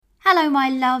Hello, my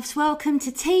loves. Welcome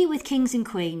to Tea with Kings and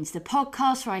Queens, the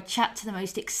podcast where I chat to the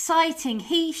most exciting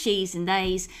he, she's and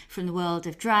theys from the world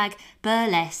of drag,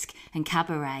 burlesque and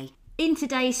cabaret. In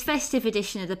today's festive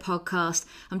edition of the podcast,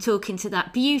 I'm talking to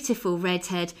that beautiful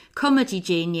redhead comedy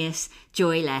genius,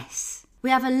 Joy Less. We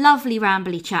have a lovely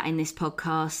rambly chat in this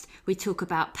podcast. We talk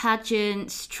about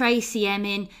pageants, Tracy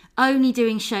Emin, only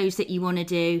doing shows that you want to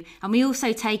do, and we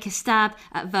also take a stab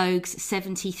at Vogue's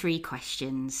 73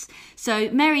 questions. So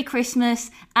Merry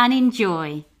Christmas and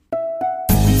enjoy.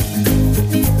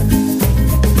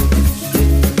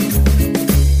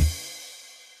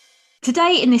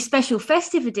 Today, in this special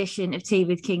festive edition of Tea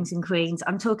with Kings and Queens,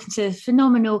 I'm talking to the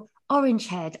phenomenal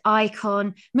orange-haired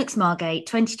icon, Mux Margate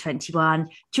 2021,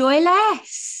 Joy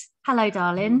Less. Hello,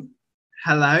 darling.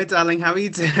 Hello, darling. How are you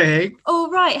doing? All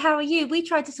right. How are you? We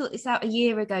tried to sort this out a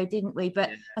year ago, didn't we?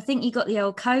 But I think you got the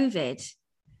old COVID.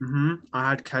 I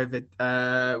had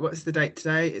COVID. What's the date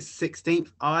today? It's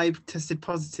 16th. I tested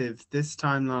positive this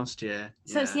time last year.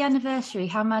 So it's the anniversary.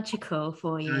 How magical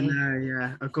for you. I know,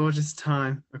 yeah. A gorgeous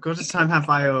time. A gorgeous time have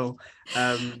I all.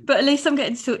 But at least I'm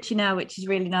getting to talk to you now, which is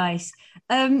really nice.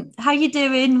 How you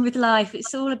doing with life?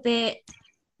 It's all a bit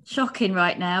shocking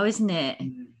right now, isn't it?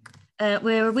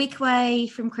 We're a week away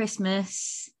from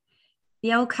Christmas.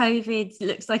 The old COVID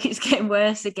looks like it's getting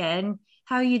worse again.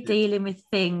 How are you dealing with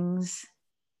things?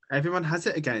 Everyone has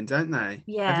it again, don't they?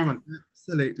 Yeah. Everyone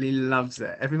absolutely loves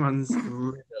it. Everyone's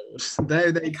riddled.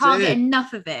 They can't get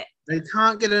enough of it. They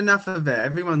can't get enough of it.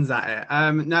 Everyone's at it.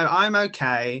 No, I'm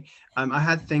okay. I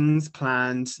had things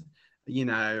planned,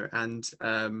 and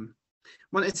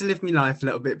wanted to live my life a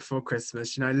little bit before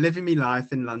Christmas. Living my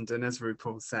life in London, as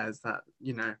RuPaul says. That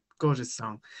gorgeous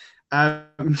song. But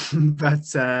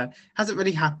hasn't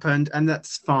really happened, and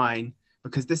that's fine.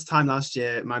 Because this time last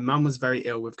year, my mum was very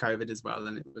ill with COVID as well,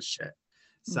 and it was shit.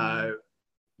 So,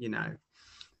 my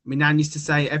nan used to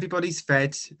say, everybody's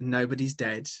fed and nobody's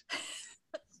dead,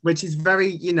 which is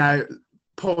very,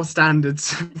 poor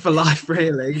standards for life,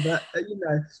 really. But,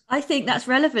 I think that's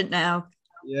relevant now.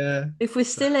 Yeah. If we're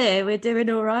still here, we're doing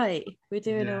all right.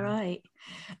 All right.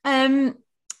 Are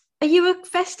you a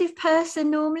festive person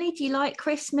normally? Do you like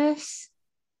Christmas?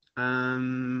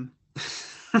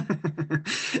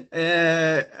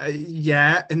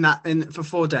 Yeah, for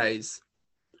 4 days.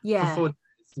 Yeah. For 4 days,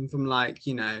 and from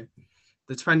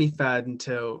the 23rd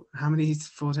until how many?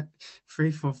 4,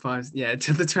 3, 4, 5. Yeah,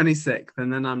 till the 26th,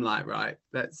 and then I'm like, right,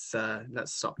 let's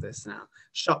stop this now.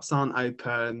 Shops aren't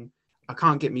open. I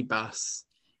can't get me bus.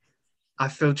 I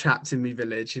feel trapped in my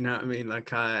village. You know what I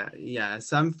mean?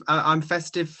 So I'm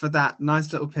festive for that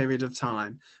nice little period of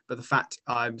time, but the fact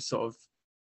I'm sort of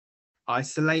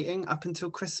isolating up until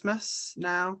Christmas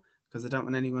now because I don't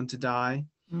want anyone to die.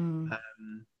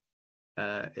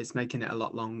 It's making it a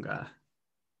lot longer.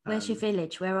 Where's your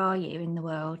village? Where are you in the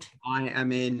world? I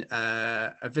am in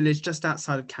a village just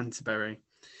outside of Canterbury,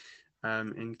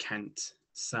 in Kent.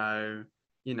 So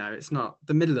it's not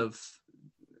the middle of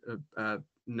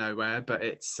nowhere, but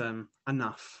it's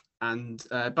enough, and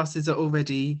buses are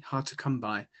already hard to come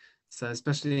by. So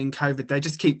especially in COVID, they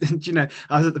just keep,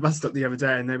 I was at the bus stop the other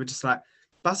day and they were just like,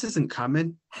 bus isn't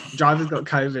coming. Driver's got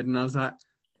COVID. And I was like,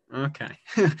 okay,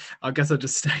 I guess I'll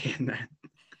just stay in then.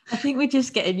 I think we're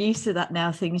just getting used to that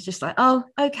now. Things just like, oh,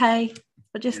 okay,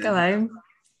 I'll just go home.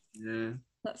 Yeah.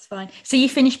 That's fine. So you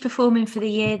finished performing for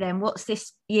the year then. What's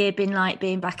this year been like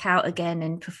being back out again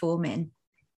and performing?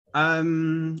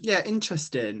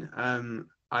 Interesting.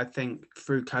 I think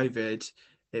through COVID,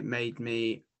 it made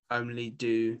me only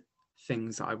do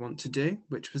things that I want to do,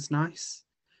 which was nice.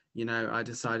 I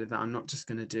decided that I'm not just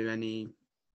going to do any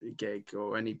gig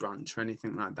or any brunch or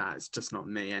anything like that. It's just not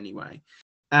me anyway.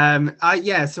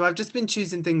 So I've just been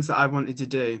choosing things that I wanted to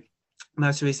do.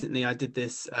 Most recently, I did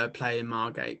this play in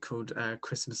Margate called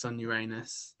Christmas on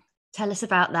Uranus. Tell us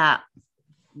about that.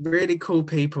 Really cool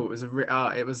people.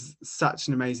 It was such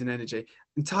an amazing energy.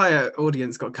 Entire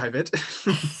audience got COVID.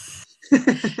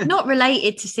 Not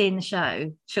related to seeing the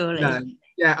show, surely. No.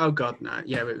 Yeah. Oh God, no.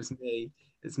 Yeah, it was me.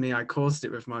 It's me. I caused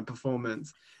it with my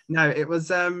performance. No, it was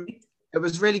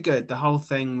really good. The whole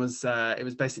thing was. It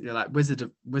was basically like Wizard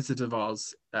of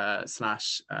Oz /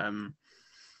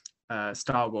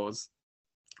 Star Wars,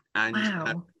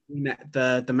 and we met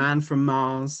the man from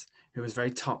Mars who was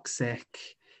very toxic,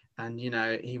 and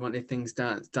he wanted things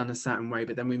done a certain way.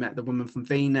 But then we met the woman from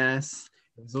Venus.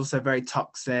 It was also very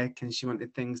toxic, and she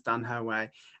wanted things done her way.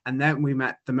 And then we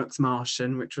met the Mux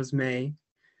Martian, which was me,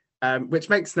 which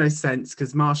makes no sense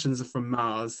because Martians are from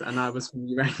Mars and I was from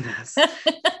Uranus.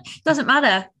 Doesn't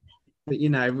matter. But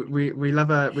we love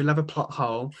a plot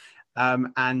hole.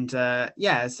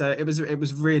 So it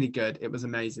was really good. It was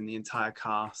amazing. The entire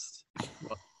cast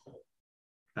was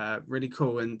really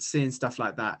cool, and seeing stuff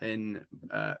like that in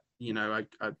I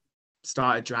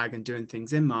started drag and doing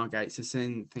things in Margate, so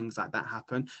seeing things like that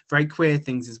happen, very queer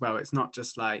things as well. It's not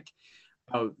just like,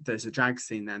 oh, there's a drag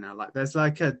scene there now. Like there's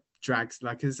like a drag,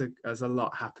 like there's a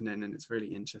lot happening, and it's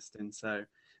really interesting. So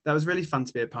that was really fun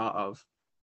to be a part of.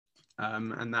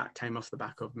 And that came off the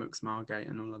back of Mux Margate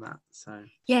and all of that. So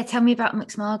yeah, tell me about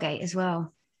Mux Margate as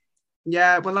well.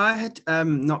 yeah, well, I had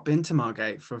not been to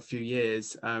Margate for a few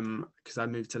years because I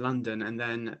moved to London, and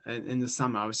then in the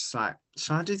summer I was just like,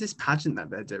 should I do this pageant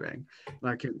that they're doing?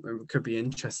 Like it could be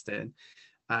interesting.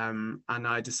 And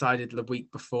I decided the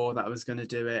week before that I was going to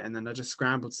do it, and then I just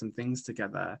scrambled some things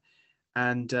together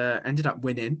and ended up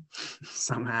winning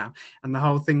somehow. And the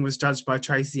whole thing was judged by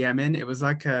Tracy Emin. It was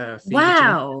like a fever dream.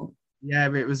 Wow. Yeah,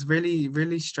 but it was really,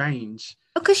 really strange.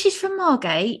 Oh, because she's from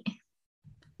Margate.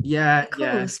 Yeah, Of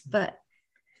course, but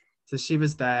so she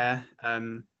was there.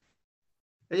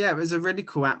 But yeah, it was a really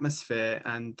cool atmosphere,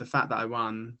 and the fact that I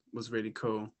won was really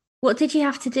cool. what did you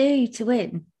have to do to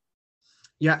win?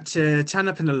 You had to turn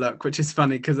up in a look, which is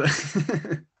funny because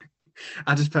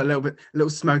I just put a little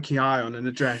smoky eye on and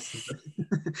a dress.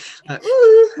 Like,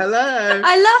 ooh, hello.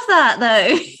 I love that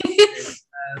though.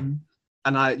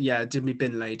 And I did my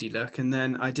bin lady look, and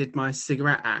then I did my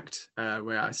cigarette act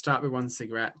where I start with 1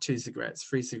 cigarette, 2 cigarettes,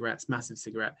 3 cigarettes, massive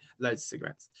cigarette, loads of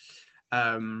cigarettes,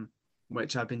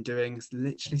 which I've been doing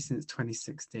literally since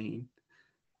 2016.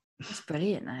 That's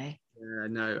brilliant though. Yeah,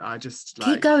 no, I just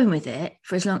keep going with it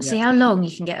for as long. See how long you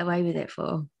can get away with it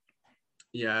for.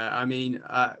 Yeah, I mean,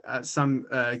 at some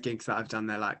gigs that I've done,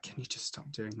 they're like, "Can you just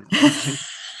stop doing that?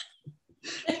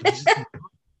 Can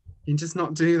you just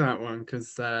not do that one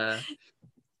because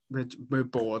we're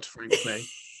bored, frankly."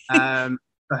 Yeah,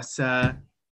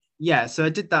 so I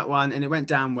did that one, and it went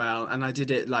down well, and I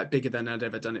did it like bigger than I'd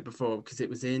ever done it before because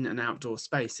it was in an outdoor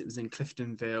space. It was in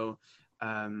Cliftonville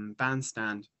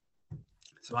bandstand.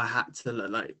 So I had to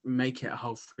like make it a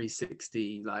whole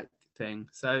 360 like thing.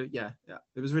 So yeah,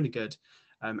 it was really good,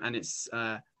 and it's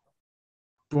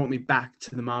brought me back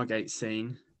to the Margate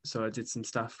scene. So I did some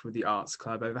stuff with the Arts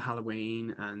Club over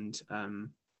Halloween, and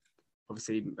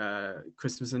obviously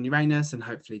Christmas on Uranus, and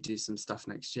hopefully do some stuff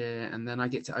next year. And then I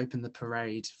get to open the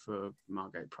parade for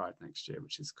Margate Pride next year,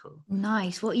 which is cool.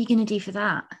 Nice. What are you going to do for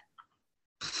that?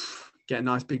 Get a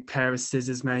nice big pair of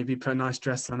scissors, maybe put a nice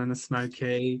dress on and a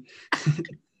smoky.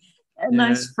 A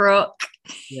nice frock.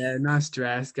 Yeah, nice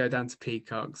dress. Go down to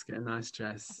Peacocks, get a nice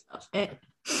dress.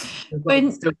 Still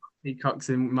got Peacocks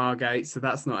in Margate, so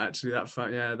that's not actually that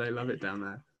fun. Yeah, they love it down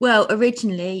there. Well,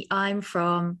 originally I'm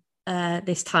from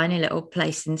this tiny little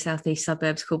place in southeast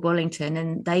suburbs called Wallington,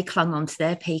 and they clung on to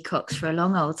their peacocks for a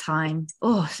long old time.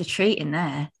 Oh, it's a treat in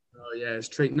there. Oh yeah, it's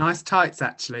treat. Nice tights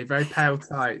actually, very pale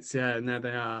tights. Yeah, and there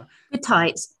they are. Good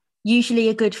tights. Usually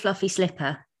a good fluffy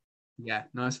slipper. Yeah,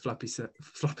 nice floppy.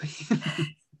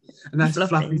 And that's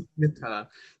fluffy slipper.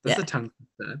 That's a tongue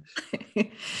twister.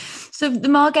 So the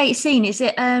Margate scene, is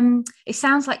it? It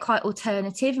sounds like quite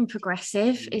alternative and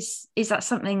progressive. Is that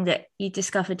something that you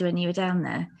discovered when you were down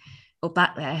there or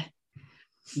back there?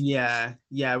 Yeah.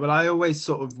 Well, I always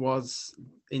sort of was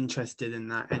interested in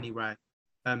that anyway.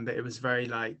 But it was very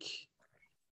like,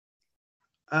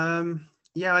 I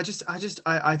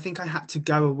think I had to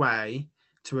go away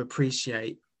to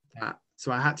appreciate that.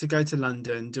 So I had to go to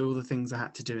London, do all the things I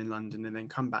had to do in London, and then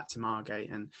come back to Margate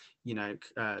and,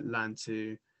 learn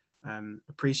to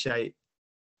appreciate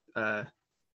that,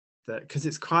 because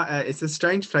it's a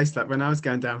strange place. Like when I was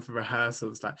going down for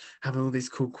rehearsals, like having all these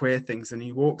cool queer things, and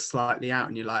you walk slightly out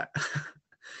and you're like,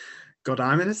 God,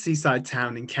 I'm in a seaside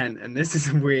town in Kent, and this is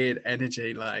a weird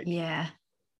energy. Like, yeah.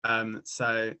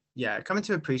 So yeah, coming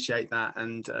to appreciate that,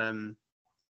 and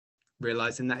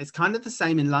realizing that it's kind of the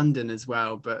same in London as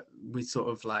well, but we sort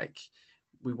of like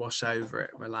we wash over it.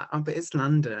 We're like, oh, but it's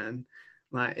London,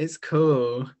 like it's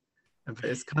cool, but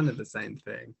it's kind of the same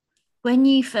thing. When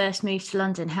you first moved to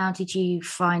London, how did you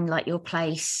find like your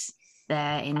place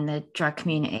there in the drag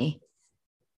community?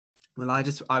 Well,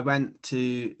 I went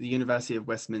to the University of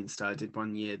Westminster. I did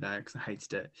 1 year there because I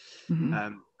hated it.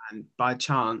 Mm-hmm. And by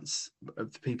chance,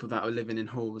 of the people that were living in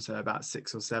halls, there were about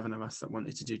 6 or 7 of us that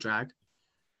wanted to do drag.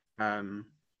 And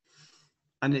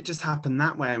it just happened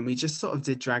that way. And we just sort of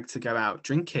did drag to go out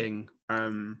drinking,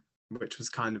 which was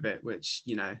kind of it, which,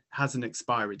 has an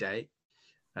expiry date.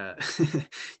 It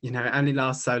only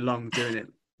lasts so long doing it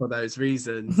for those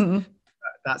reasons. Mm-hmm.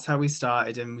 That's how we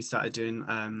started. And we started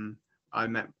doing...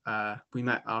 we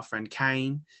met our friend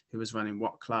Kane, who was running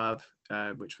What Club,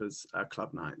 which was a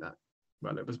club night that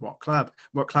well, it was what club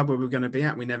we were going to be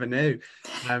at, we never knew.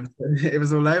 It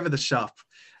was all over the shop.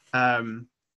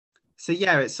 So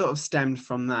yeah, it sort of stemmed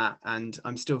from that, and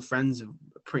I'm still friends with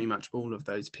pretty much all of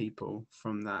those people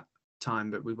from that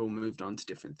time, but we've all moved on to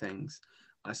different things.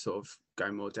 I sort of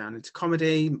go more down into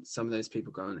comedy, some of those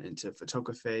people go into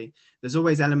photography. There's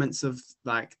always elements of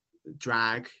like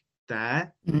drag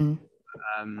there.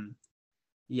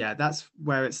 Yeah, that's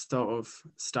where it sort of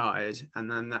started,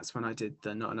 and then that's when I did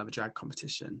the Not Another Drag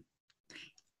competition.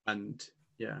 And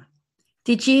yeah.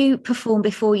 Did you perform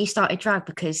before you started drag?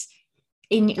 Because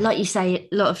like you say,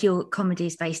 a lot of your comedy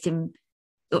is based in,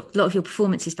 a lot of your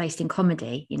performance is based in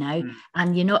comedy, you know,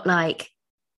 and you're not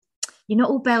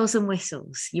all bells and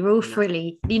whistles, you're all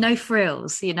frilly,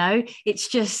 frills, it's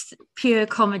just pure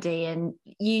comedy, and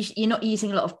you're not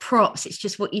using a lot of props, it's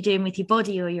just what you're doing with your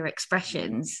body or your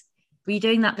expressions. Were you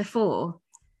doing that before?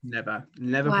 Never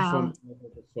Wow. Performed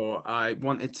before. I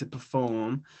wanted to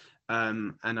perform,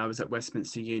 and I was at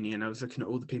Westminster Uni, and I was looking at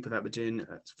all the people that were doing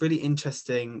it's really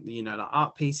interesting, like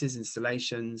art pieces,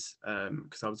 installations,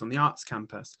 because I was on the arts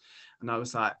campus, and I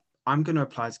was like, I'm going to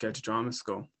apply to go to drama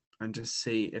school and just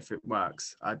see if it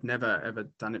works. I'd never ever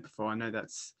done it before. I know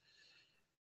that's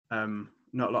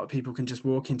not a lot of people can just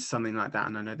walk into something like that,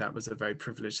 and I know that was a very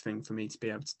privileged thing for me to be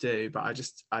able to do, but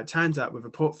I turned up with a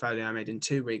portfolio I made in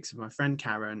 2 weeks with my friend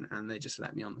Karen, and they just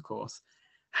let me on the course.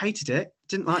 Hated it,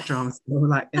 didn't like drama school,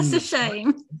 that's a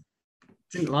shame.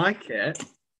 Didn't like it,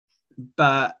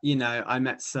 but I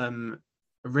met some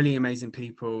really amazing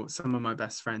people, some of my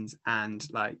best friends, and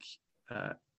like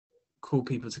cool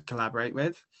people to collaborate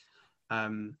with,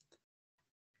 and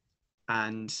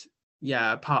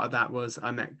yeah, part of that was I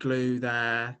met Glue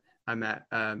there. I met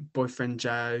boyfriend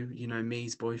Joe,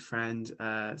 me's boyfriend.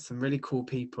 Some really cool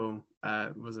people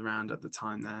was around at the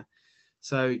time there.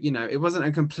 So, it wasn't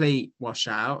a complete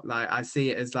washout. Like, I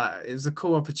see it as like, it was a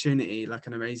cool opportunity, like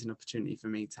an amazing opportunity for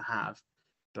me to have.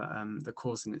 But the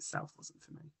course in itself wasn't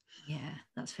for me. Yeah,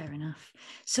 that's fair enough.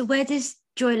 So where does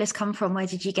Joyless come from? Where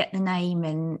did you get the name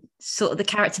and sort of the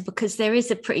character? Because there is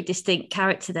a pretty distinct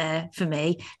character there for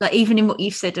me. Like, even in what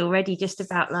you've said already, just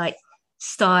about like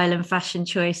style and fashion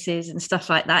choices and stuff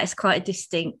like that, it's quite a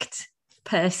distinct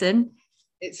person.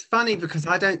 It's funny because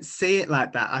I don't see it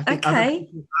like that. I think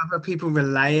other people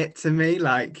relay it to me.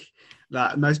 Like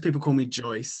most people call me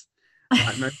Joyce.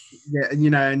 Like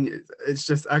and it's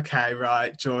just, okay,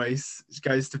 right, Joyce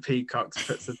goes to Peacocks,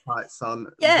 puts her tights on,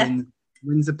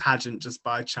 wins a pageant just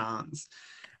by chance.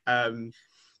 But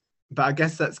I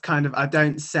guess that's kind of, I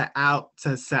don't set out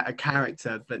to set a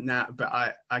character, but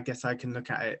I guess I can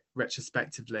look at it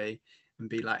retrospectively and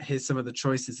be like, here's some of the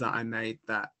choices that I made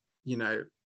that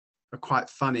are quite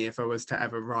funny if I was to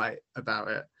ever write about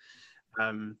it.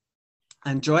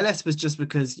 And Joyless was just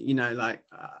because,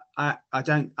 I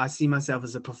see myself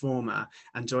as a performer,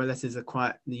 and Joyless is a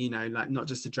quite, like not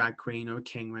just a drag queen or a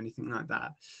king or anything like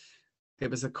that. It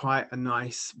was quite a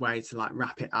nice way to like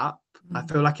wrap it up. I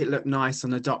feel like it looked nice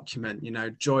on a document,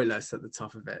 Joyless at the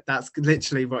top of it. That's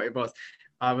literally what it was.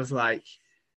 I was like,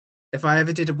 if I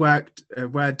ever did a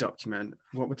Word document,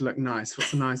 what would look nice?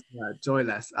 What's a nice word?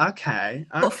 Joyless. Okay.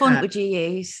 What font would you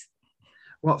use?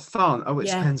 What font? Oh, it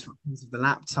depends what comes with the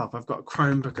laptop. I've got a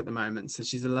Chromebook at the moment, so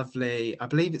she's a lovely, I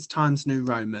believe it's Times New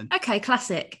Roman. Okay,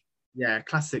 classic. Yeah,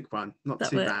 classic one. Not that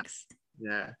too works.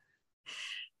 Bad.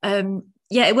 Yeah.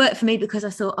 Yeah, it worked for me because I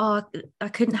thought, I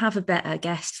couldn't have a better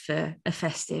guest for a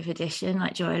festive edition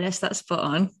like Joyless. That's spot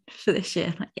on for this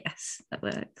year. Like, yes, that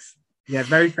works. Yeah,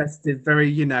 very festive,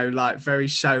 very, like very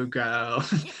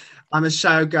showgirl. I'm a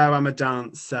showgirl, I'm a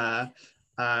dancer.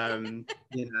 I'm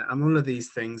all of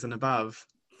these things and above.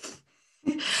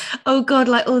 Oh God,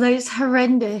 like all those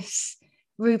horrendous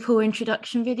RuPaul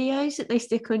introduction videos that they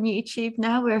stick on YouTube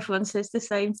now where everyone says the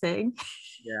same thing.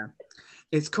 Yeah.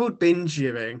 It's called binge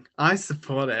viewing. I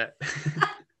support it.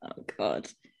 Oh God,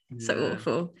 so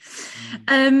awful.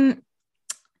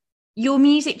 Your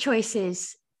music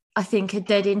choices, I think, are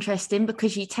dead interesting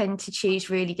because you tend to choose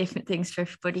really different things for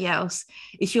everybody else.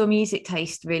 Is your music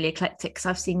taste really eclectic? Because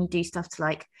I've seen you do stuff to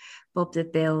like Bob the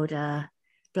Builder,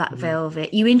 Black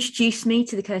Velvet. You introduced me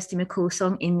to the Kirsty MacColl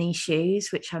song In These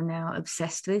Shoes, which I'm now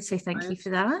obsessed with. So thank you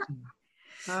for that.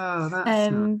 Oh,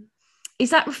 that's nice. Is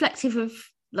that reflective of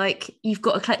like you've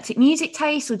got eclectic music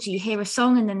taste, or do you hear a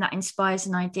song and then that inspires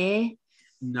an idea?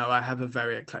 No, I have a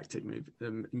very eclectic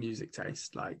music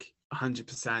taste, like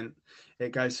 100%.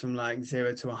 It goes from like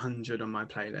 0 to 100 on my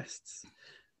playlists.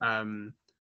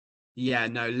 Yeah,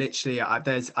 no, literally, I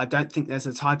don't think there's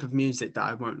a type of music that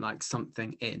I won't like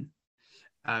something in.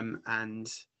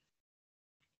 And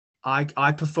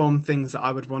I perform things that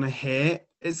I would want to hear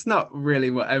it's not really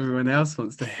what everyone else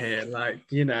wants to hear. Like,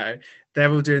 you know,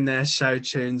 they're all doing their show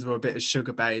tunes or a bit of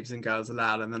Sugar Babes and Girls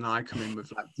Aloud, and then I come in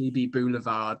with like DB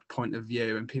Boulevard Point of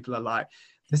View, and people are like,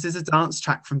 this is a dance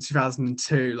track from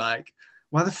 2002. Like,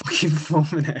 why the fuck are you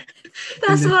performing it?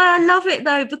 That's why I love it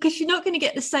though, because you're not going to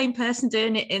get the same person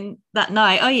doing it in that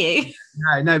night, are you?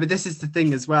 No, but this is the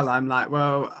thing as well. I'm like,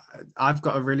 well, I've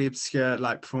got a really obscure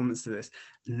like performance to this.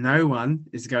 No one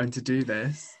is going to do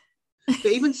this. But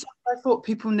even so, I thought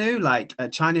people knew, like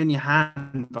China in Your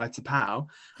Hand by T'Pau.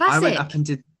 Classic. I went up and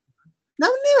did. No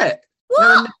one knew it. What?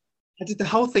 No one knew. I did the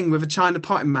whole thing with a China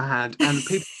pot in my hand, and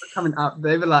people were coming up.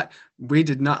 They were like, "We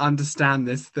did not understand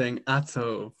this thing at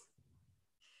all."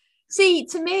 See,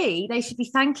 to me, they should be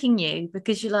thanking you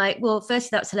because you're like, well, firstly,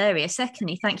 that's hilarious.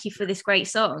 Secondly, thank you for this great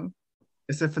song.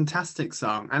 It's a fantastic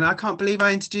song, and I can't believe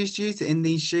I introduced you to In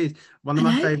These Shoes. One of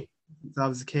my favourite since I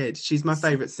was a kid. She's my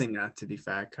favourite singer, to be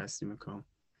fair, Kirsty MacColl.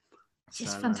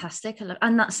 She's fantastic.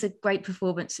 And that's a great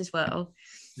performance as well.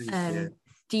 Thank you.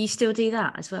 Do you still do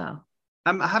that as well?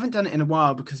 I haven't done it in a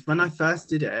while because when I first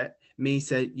did it, me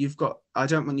said, I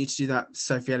don't want you to do that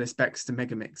Sophie Ellis Bextor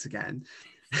mega mix again.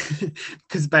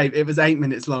 Because babe, it was 8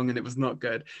 minutes long and it was not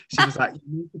good. She was like,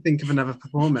 you need to think of another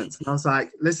performance. And I was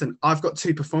like, listen, I've got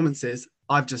 2 performances.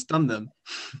 I've just done them.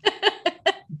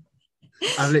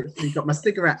 I've literally got my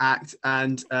cigarette act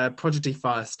and Prodigy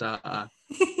Firestarter.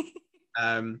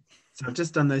 So I've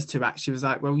just done those 2 acts. She was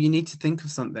like, well, you need to think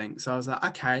of something. So I was like,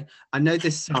 okay, I know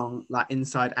this song like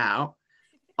inside out.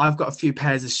 I've got a few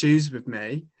pairs of shoes with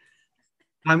me.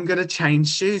 I'm going to change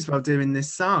shoes while doing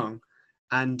this song.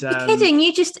 And you're kidding?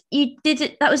 You did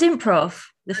it. That was improv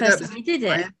the first time you did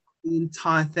it. The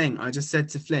entire thing. I just said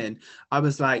to Flynn, I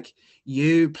was like,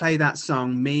 you play that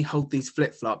song, me hold these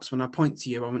flip-flops. When I point to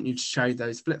you, I want you to show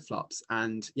those flip-flops.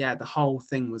 And yeah, the whole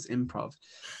thing was improv.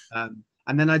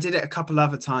 And then I did it a couple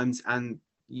other times, and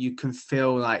you can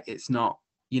feel like it's not,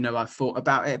 you know, I thought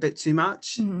about it a bit too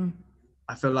much. Mm-hmm.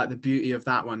 I feel like the beauty of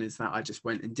that one is that I just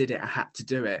went and did it. I had to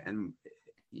do it. And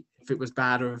if it was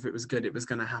bad or if it was good, it was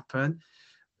going to happen.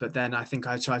 But then I think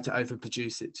I tried to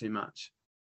overproduce it too much.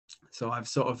 So I've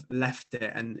sort of left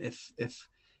it. And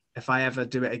if I ever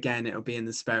do it again, it'll be in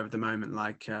the spur of the moment,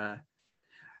 like,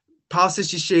 pass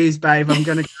us your shoes, babe. I'm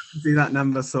going to do that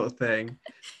number sort of thing.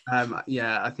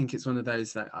 Yeah, I think it's one of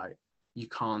those that you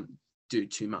can't do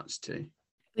too much to.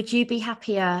 Would you be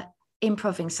happier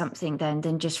improving something then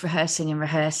than just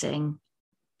rehearsing?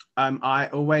 I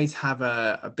always have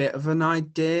a bit of an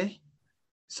idea.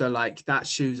 So like that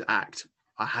shoes act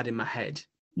I had in my head.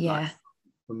 Yeah. Like,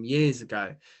 from years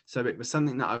ago. So it was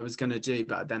something that I was going to do,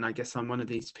 but then I guess I'm one of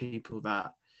these people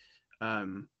that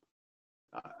I'm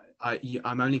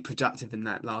only productive in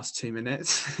that last 2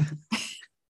 minutes.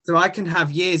 So I can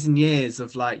have years and years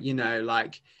of like, you know,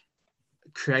 like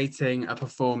creating a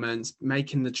performance,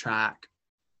 making the track,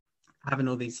 having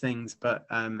all these things, but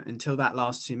until that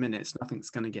last 2 minutes,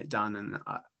 nothing's going to get done. And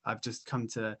I've just come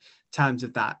to terms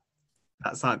with that.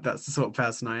 That's the sort of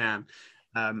person I am.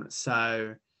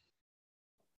 So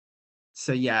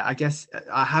yeah, I guess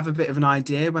I have a bit of an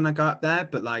idea when I go up there,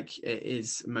 but like it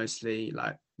is mostly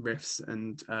like riffs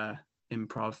and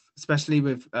improv, especially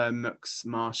with Mux,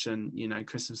 Martian, you know,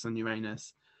 Christmas on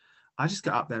Uranus. I just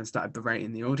got up there and started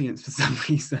berating the audience for some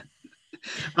reason.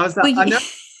 I was like,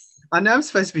 I know I'm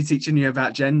supposed to be teaching you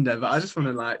about gender, but I just want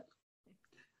to like,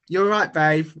 you're right,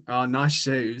 babe. Oh, nice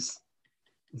shoes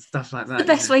and stuff like that. The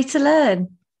best way to learn.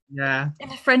 Yeah. In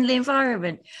a friendly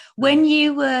environment. When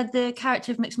you were the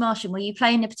character of Mix Martian, were you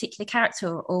playing a particular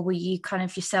character or were you kind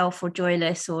of yourself or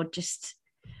joyless or just...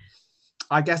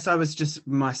 I guess I was just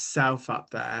myself up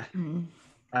there.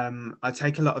 I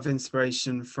take a lot of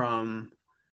inspiration from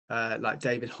like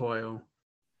David Hoyle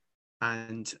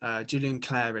and Julian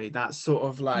Clary, that sort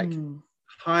of like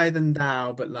higher than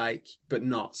thou, but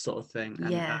not sort of thing.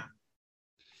 And, yeah.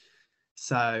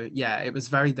 So yeah, it was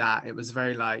very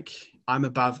like, I'm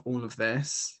above all of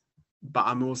this, but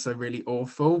I'm also really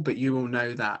awful, but you all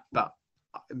know that. But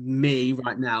me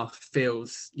right now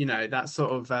feels, you know, that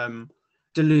sort of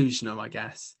delusional, I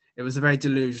guess. It was a very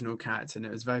delusional character and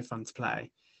it was very fun to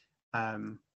play.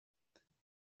 And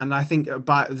I think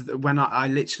when I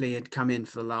literally had come in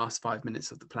for the last 5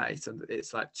 minutes of the play, so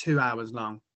it's like 2 hours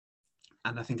long.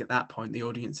 And I think at that point, the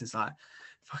audience is like,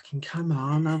 fucking come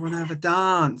on, I want to have a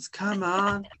dance. Come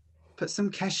on, put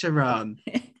some Kesha on.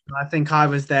 I think I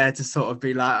was there to sort of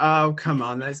be like, oh, come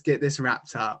on, let's get this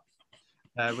wrapped up.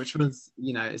 Which was,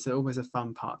 you know, it's always a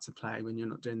fun part to play when you're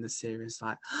not doing the serious,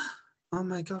 like, oh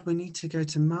my God, we need to go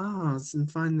to Mars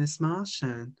and find this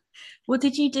Martian. What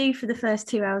did you do for the first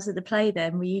 2 hours of the play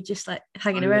then? Were you just like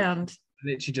hanging around?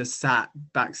 literally just sat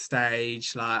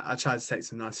backstage. Like I tried to take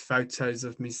some nice photos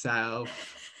of myself,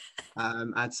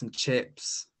 add some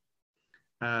chips.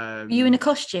 Were you in a Um,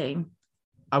 costume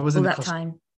I was all in a that costume.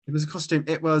 time? It was a costume.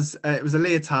 It was a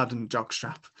leotard and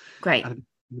jockstrap Great. and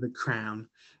with a crown.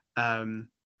 Um,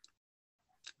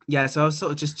 yeah, so I was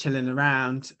sort of just chilling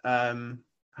around,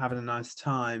 having a nice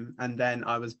time, and then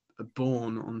I was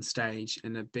born on stage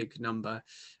in a big number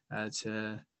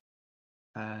to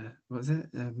what was it?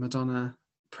 Madonna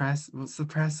press. What's the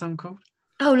prayer song called?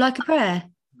 Oh, Like a Prayer.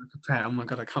 Like a prayer. Oh my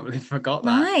god, I can't believe I forgot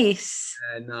that. Nice.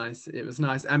 Nice. It was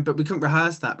nice, and but we couldn't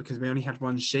rehearse that because we only had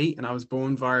one sheet, and I was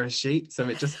born via a sheet, so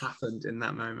it just happened in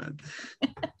that moment.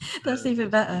 That's even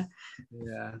better.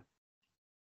 Yeah.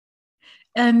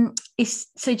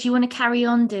 So do you want to carry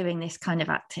on doing this kind of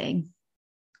acting?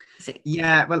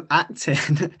 Yeah, well,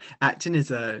 acting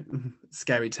is a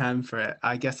scary term for it.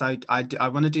 I guess I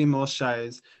want to do more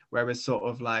shows where we're sort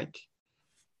of like,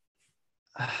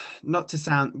 not to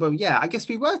sound, well, yeah, I guess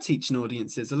we were teaching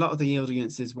audiences. A lot of the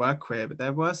audiences were queer, but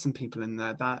there were some people in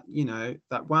there that,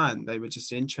 that weren't. They were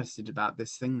just interested about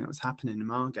this thing that was happening in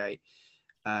Margate.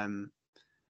 And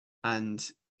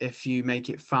if you make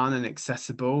it fun and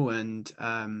accessible and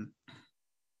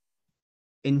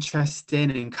interesting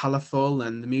and colorful,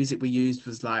 and the music we used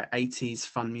was like 80s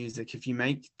fun music, if you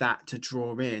make that to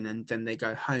draw in and then they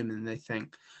go home and they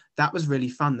think that was really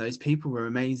fun, those people were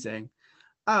amazing,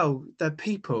 oh, they're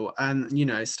people, and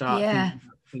start thinking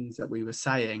about things that we were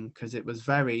saying, because it was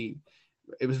very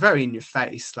in your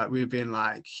face, like we were being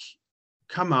like,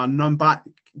 come on, non-bi,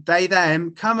 they,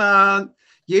 them, come on,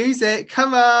 use it,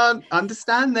 come on,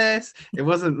 understand this. It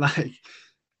wasn't like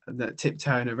that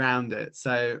tiptoeing around it.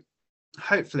 So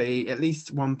hopefully at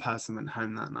least one person went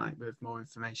home that night with more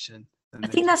information than I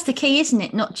they think did. that's the key, isn't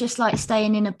it? Not just like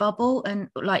staying in a bubble and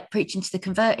like preaching to the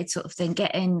converted sort of thing,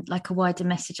 getting like a wider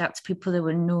message out to people that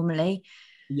would normally.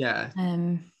 Yeah.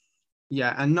 Um,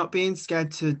 Yeah, and not being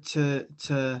scared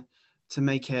to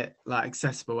make it like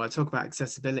accessible. I talk about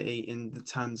accessibility in the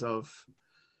terms of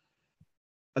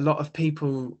a lot of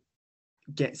people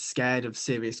get scared of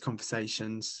serious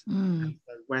conversations. And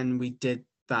so when we did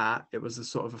that, it was a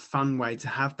sort of a fun way to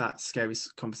have that scary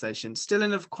conversation, still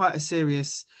in quite a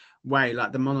serious way.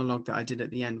 Like the monologue that I did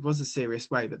at the end was a serious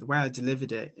way, but the way I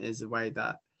delivered it is a way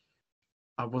that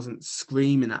I wasn't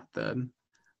screaming at them.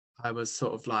 I was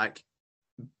sort of like,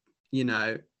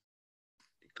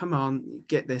 come on,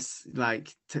 get this,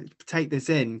 like take this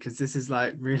in, because this is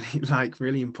like really like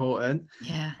really important.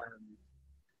 yeah.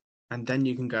 And then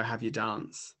you can go have your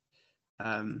dance.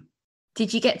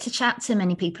 Did you get to chat to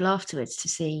many people afterwards to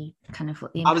see kind of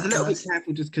what the I was a impact little bit was?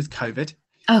 careful just because COVID.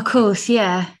 Oh, of course,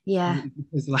 yeah.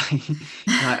 Because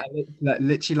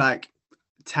literally like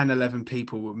 10, 11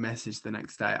 people would message the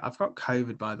next day, I've got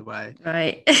COVID, by the way.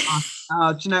 Right.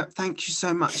 Do you know, thank you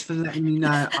so much for letting me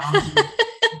know.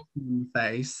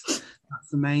 Face,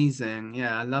 that's amazing.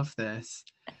 Yeah, I love this.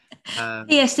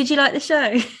 Yes, did you like the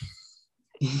show?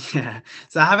 Yeah,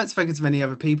 so I haven't spoken to many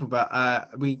other people, but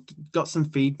we got some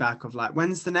feedback of like,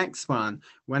 when's the next one,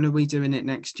 when are we doing it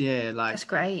next year, like That's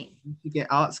great. you should get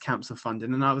Arts Council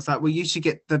funding. And I was like, well, you should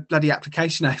get the bloody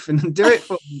application open and do it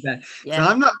for me then. Yeah.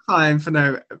 So I'm not applying for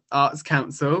no Arts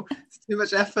Council, it's too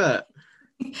much effort.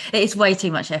 It is way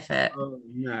too much effort. Oh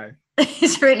no.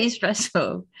 It's really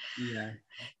stressful. Yeah.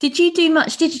 Did you do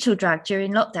much digital drag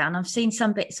during lockdown? I've seen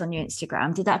some bits on your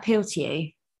Instagram. Did that appeal to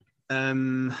you?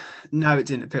 No, it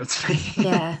didn't appeal to me.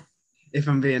 Yeah. If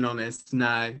I'm being honest,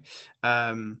 no.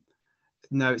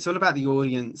 No, it's all about the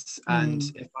audience. And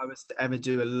if I was to ever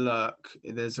do a look,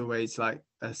 there's always like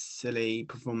a silly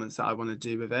performance that I want to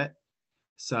do with it.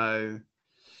 So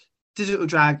digital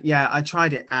drag, yeah, I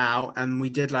tried it out, and we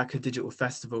did like a digital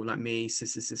festival, like me,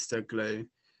 Sister Glue,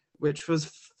 which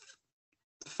was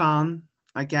fun,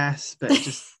 I guess, but it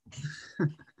just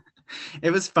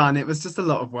it was fun. It was just a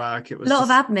lot of work. It was a lot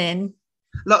just of admin.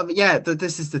 a lot of, yeah,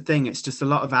 this is the thing. It's just a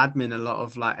lot of admin, a lot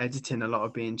of like editing, a lot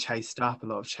of being chased up, a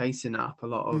lot of chasing up, a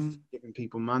lot of giving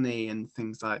people money and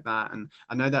things like that. And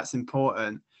I know that's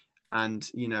important, and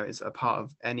it's a part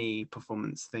of any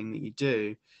performance thing that you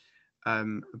do.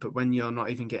 But when you're not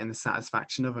even getting the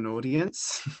satisfaction of an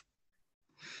audience,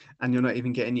 and you're not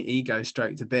even getting your ego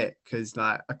stroked a bit, because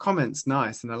like a comment's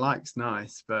nice and a like's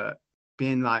nice, but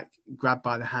being like grabbed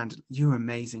by the hand, you're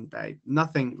amazing, babe.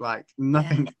 Nothing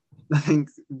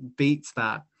beats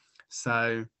that.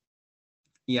 So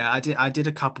yeah, I did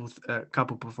a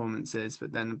couple performances,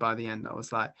 but then by the end I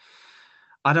was like,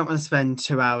 I don't want to spend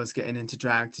 2 hours getting into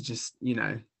drag to just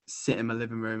sit in my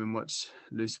living room and watch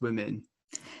Loose Women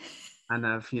and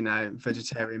have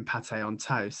vegetarian pate on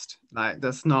toast. Like,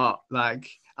 that's not like,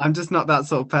 I'm just not that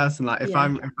sort of person. Like if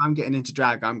Yeah. I'm getting into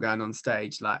drag, I'm going on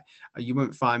stage. Like you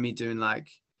won't find me doing like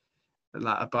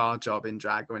a bar job in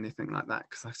drag or anything like that,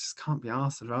 because I just can't be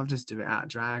arsed. I'd rather just do it out of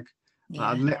drag.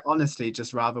 Yeah. Honestly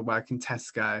just rather work in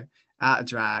Tesco out of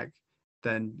drag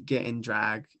than get in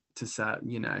drag to serve,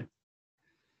 you know,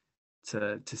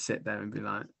 to sit there and be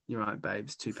like, you're right,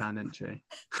 babes, £2 entry.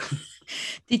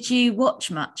 Did you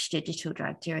watch much digital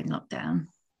drag during lockdown?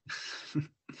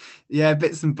 Yeah,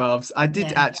 bits and bobs. I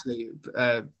did Yeah. actually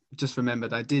just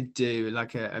remembered I did do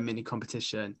like a mini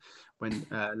competition when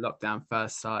lockdown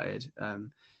first started.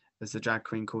 There's a drag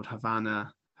queen called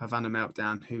Havana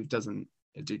Meltdown, who doesn't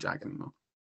do drag anymore.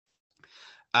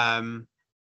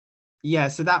 Yeah,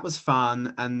 so that was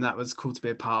fun and that was cool to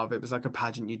be a part of. It was like a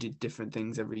pageant. You did different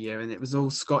things every year and it was all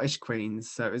Scottish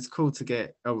queens, so it was cool to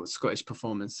get Scottish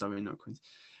performers, sorry, not queens.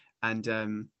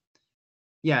 And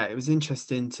yeah, it was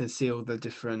interesting to see all the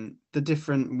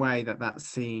different way that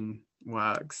scene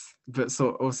works, but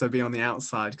also be on the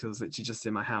outside, because I was literally just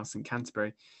in my house in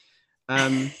Canterbury.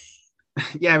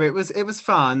 Yeah, it was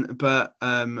fun, but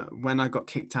when I got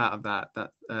kicked out of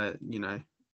that you know,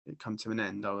 it come to an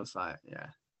end, I was like, yeah,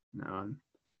 no,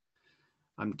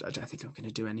 I don't think I'm going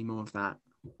to do any more of that.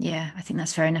 Yeah, I think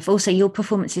that's fair enough. Also, your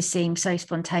performances seem so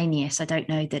spontaneous. I don't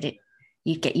know that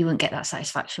you wouldn't get that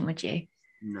satisfaction, would you?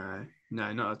 No,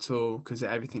 not at all, because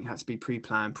everything has to be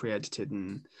pre-planned, pre-edited,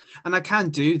 and I can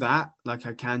do that. Like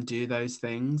I can do those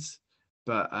things,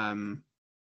 but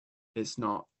it's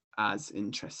not as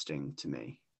interesting to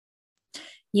me.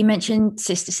 You mentioned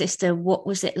Sister Sister. What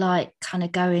was it like kind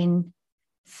of going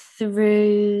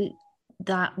through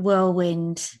that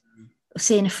whirlwind,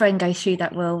 seeing a friend go through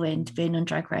that whirlwind, being on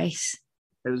Drag Race?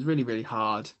 It was really, really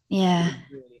hard. Yeah. It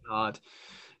was really hard.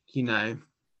 You know,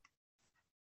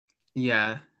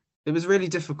 yeah, it was really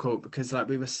difficult because like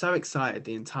we were so excited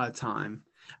the entire time,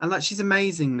 and like she's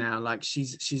amazing now. Like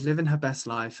she's living her best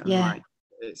life, and like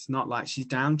it's not like she's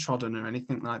downtrodden or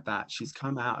anything like that. She's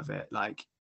come out of it like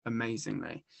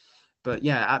amazingly. But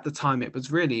yeah, at the time it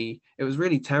was really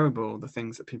terrible, the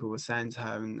things that people were saying to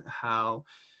her, and how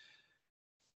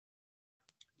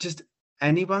just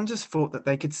anyone just thought that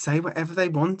they could say whatever they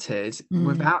wanted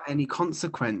without any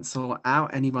consequence or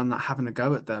without anyone like having a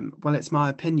go at them. Well, it's my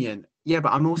opinion. Yeah,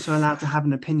 but I'm also allowed to have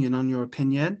an opinion on your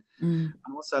opinion. I'm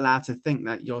also allowed to think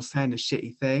that you're saying a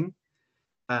shitty thing.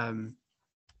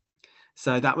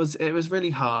 So it was really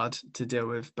hard to deal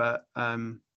with, but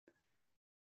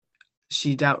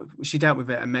she dealt with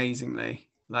it amazingly.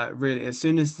 Like really, as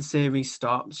soon as the series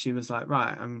stopped, she was like,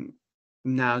 right, I'm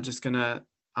gonna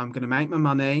make my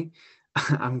money.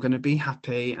 I'm gonna be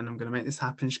happy, and I'm gonna make this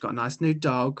happen. She's got a nice new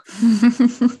dog,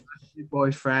 new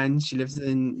boyfriend. She lives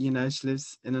in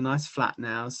a nice flat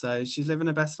now, so she's living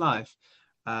her best life.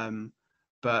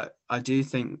 But I do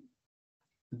think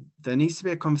there needs to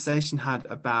be a conversation had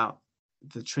about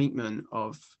the treatment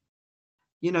of,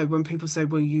 you know, when people say,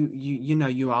 well, you know,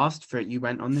 you asked for it, you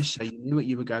went on this show, you knew what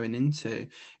you were going into.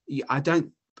 I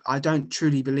don't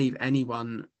truly believe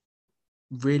anyone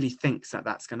really thinks that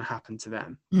that's going to happen to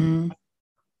them.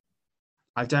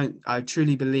 I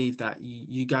truly believe that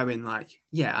you go in like,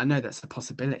 yeah, I know that's a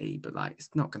possibility, but like it's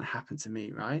not going to happen to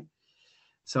me, right?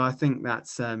 So I think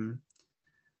that's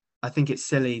I think it's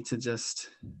silly to just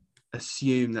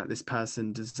assume that this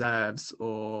person deserves,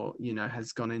 or, you know,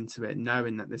 has gone into it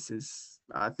knowing that this is,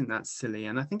 I think that's silly.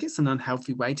 And I think it's an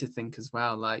unhealthy way to think as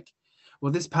well. Like,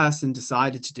 well, this person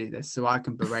decided to do this, so I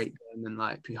can berate them and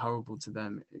like be horrible to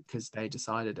them because they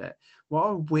decided it. What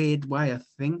a weird way of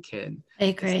thinking. I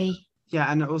agree.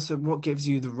 Yeah, and also what gives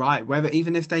you the right, whether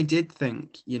even if they did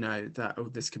think, you know, that, oh,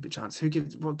 this could be a chance,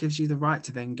 what gives you the right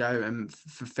to then go and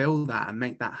fulfill that and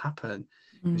make that happen?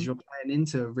 Because you're playing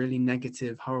into a really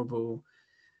negative, horrible,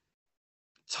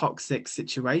 toxic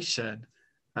situation.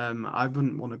 I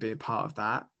wouldn't want to be a part of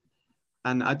that.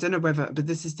 And I don't know whether, but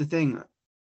this is the thing,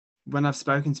 when I've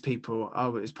spoken to people,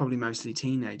 oh, it was probably mostly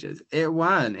teenagers. It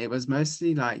weren't. It was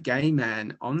mostly like gay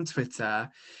men on Twitter,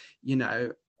 you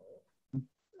know,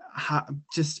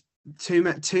 just too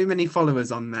many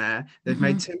followers on there. They've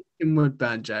made too many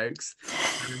Woodburn jokes,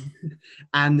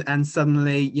 and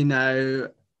suddenly, you know,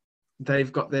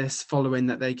 they've got this following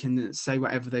that they can say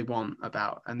whatever they want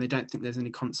about, and they don't think there's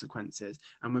any consequences.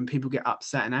 And when people get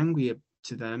upset and angry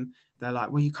to them, they're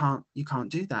like, well, you can't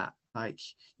do that. Like,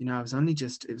 you know, it was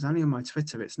only on my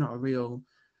Twitter. It's not a real.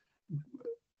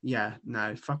 Yeah,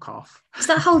 no, fuck off. It's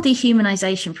that whole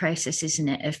dehumanization process, isn't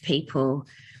it, of people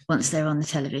once they're on the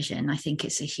television. I think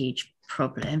it's a huge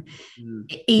problem.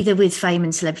 Either with fame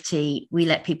and celebrity, we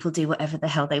let people do whatever the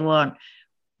hell they want,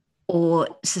 or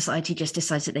society just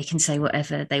decides that they can say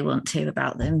whatever they want to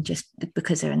about them just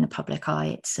because they're in the public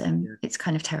eye. It's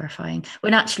kind of terrifying,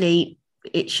 when actually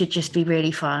it should just be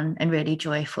really fun and really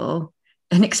joyful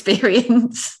an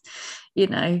experience, you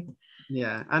know.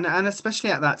 Yeah, and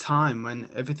especially at that time when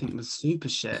everything was super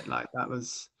shit, like that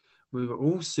was, we were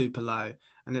all super low,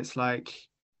 and it's like,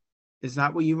 is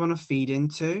that what you want to feed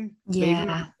into? But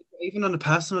Yeah. even on a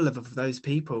personal level for those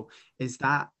people, is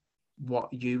that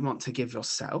what you want to give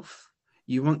yourself?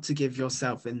 You want to give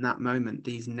yourself in that moment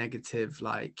these negative,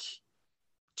 like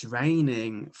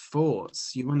draining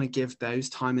thoughts. You want to give those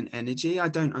time and energy. I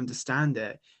don't understand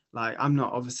it. Like, I'm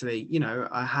not, obviously, you know,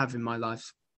 I have in my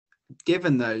life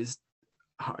given those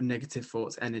negative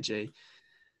thoughts energy,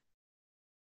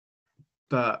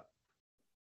 but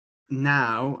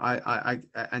now I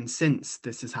and since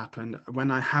this has happened, when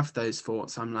I have those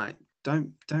thoughts, I'm like,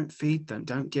 don't feed them,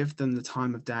 don't give them the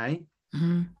time of day,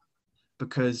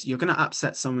 because you're going to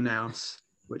upset someone else,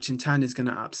 which in turn is going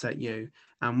to upset you.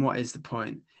 And what is the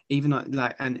point? Even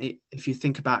like, if you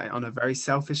think about it on a very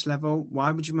selfish level,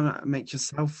 why would you want to make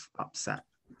yourself upset?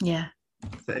 Yeah.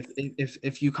 So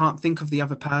if you can't think of the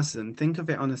other person, think of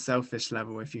it on a selfish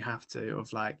level, if you have to,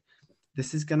 of like,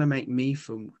 this is going to make me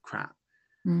feel crap.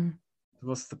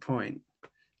 What's the point?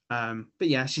 But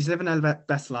yeah, she's living her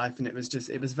best life, and it was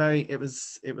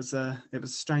a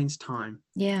strange time.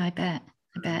 Yeah, I bet.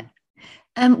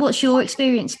 What's your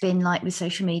experience been like with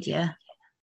social media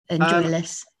and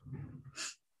Joyless?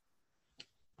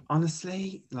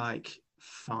 Honestly, like,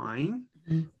 fine,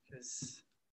 because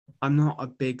I'm not a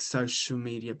big social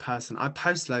media person. I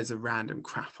post loads of random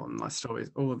crap on my stories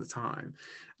all the time.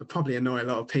 I probably annoy a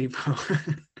lot of people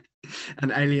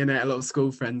and alienate a lot of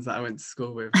school friends that I went to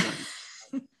school with. Like,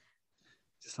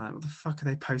 just like, what the fuck are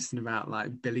they posting about?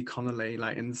 Like Billy Connolly,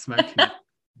 like in the smoking.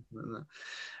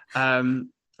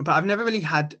 But I've never really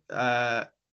had,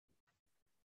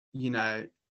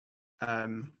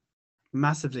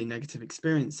 massively negative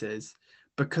experiences,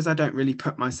 because I don't really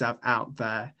put myself out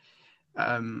there.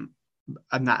 And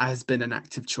that has been an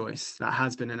active choice.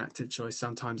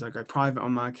 Sometimes I go private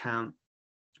on my account.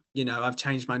 You know, I've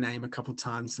changed my name a couple of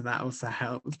times, so that also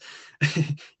helps.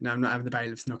 I'm not having the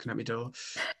bailiffs knocking at my door.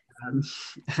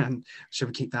 And should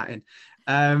we keep that in?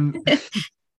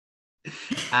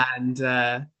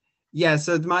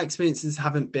 So my experiences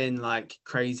haven't been like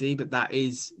crazy, but that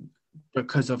is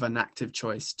because of an active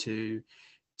choice to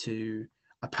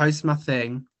I post my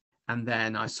thing and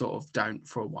then I sort of don't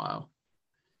for a while.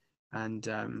 And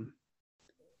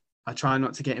I try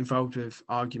not to get involved with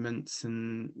arguments,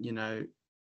 and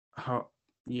I try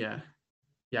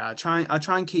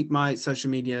and keep my social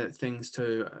media things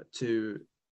to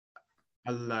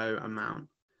a low amount,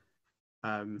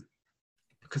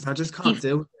 because I just can't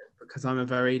deal with it, because I'm a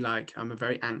very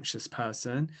anxious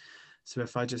person. So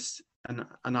if I just and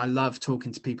I love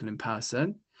talking to people in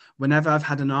person. Whenever I've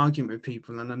had an argument with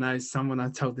people, and I know someone I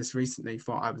told this recently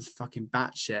thought I was fucking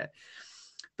batshit,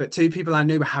 but two people I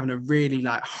knew were having a really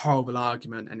like horrible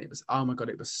argument, and it was, oh my god,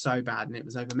 it was so bad, and it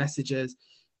was over messages,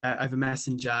 over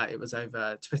Messenger, it was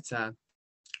over Twitter,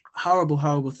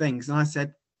 horrible things. And I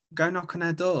said, go knock on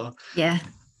their door. Yeah.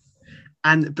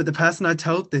 But the person I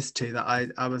told this to, that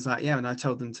I was like, yeah, and I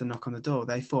told them to knock on the door,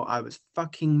 they thought I was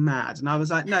fucking mad. And I was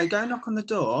like, no, go knock on the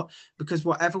door, because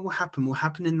whatever will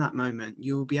happen in that moment.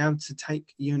 You'll be able to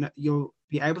you'll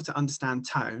be able to understand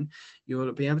tone.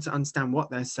 You'll be able to understand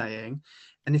what they're saying.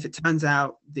 And if it turns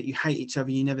out that you hate each other,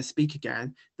 you never speak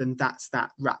again, then that's that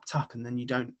wrapped up. And then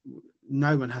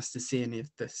no one has to see any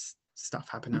of this stuff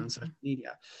happening on social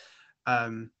media.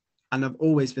 And I've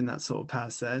always been that sort of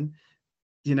person.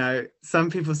 You know, some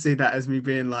people see that as me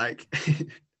being like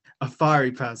a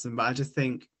fiery person, but I just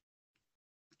think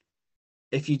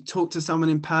if you talk to someone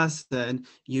in person,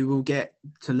 you will get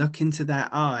to look into their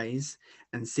eyes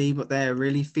and see what they're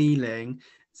really feeling,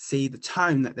 see the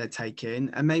tone that they're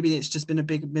taking, and maybe it's just been a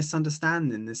big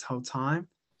misunderstanding this whole time.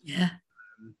 Yeah,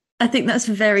 I think that's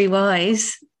very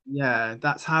wise. Yeah,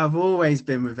 that's how I've always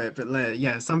been with it. But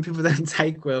yeah, some people don't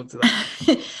take well to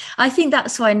that. I think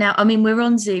that's why now, I mean, we're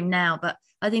on Zoom now, but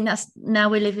I think that's now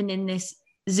we're living in this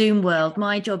Zoom world.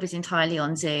 My job is entirely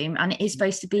on Zoom, and it is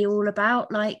supposed to be all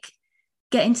about like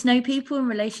getting to know people and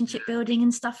relationship building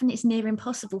and stuff. And it's near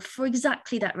impossible for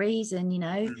exactly that reason. You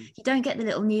know, you don't get the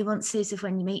little nuances of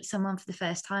when you meet someone for the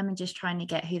first time and just trying to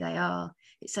get who they are.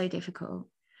 It's so difficult.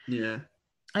 Yeah.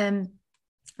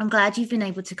 I'm glad you've been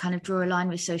able to kind of draw a line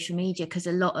with social media, because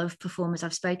a lot of performers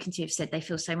I've spoken to have said they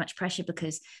feel so much pressure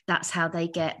because that's how they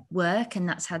get work and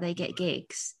that's how they get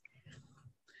gigs.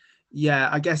 Yeah,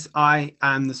 I guess I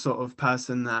am the sort of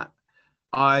person that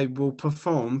I will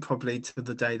perform probably to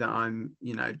the day that I'm,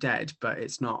 you know, dead, but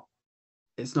it's not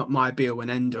my be all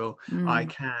and end all. I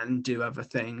can do other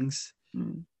things.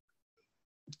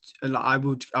 Like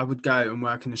I would go and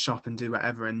work in a shop and do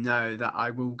whatever, and know that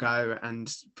I will go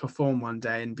and perform one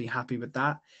day and be happy with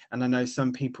that. And I know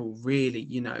some people really,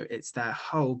 you know, it's their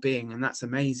whole being, and that's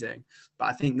amazing. But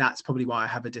I think that's probably why I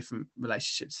have a different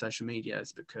relationship to social media,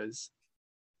 is because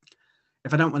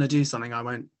if I don't want to do something, I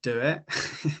won't do it.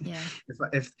 Yeah.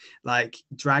 if like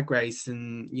Drag Race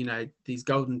and, you know, these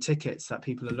golden tickets that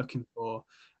people are looking for,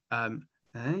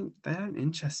 they don't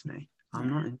interest me. I'm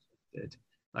not interested.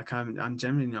 Like I'm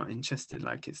generally not interested.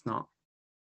 Like it's not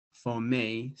for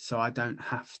me, so I don't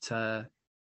have to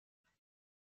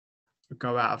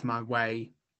go out of my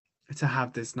way to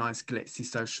have this nice glitzy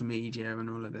social media and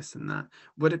all of this and that.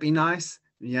 Would it be nice?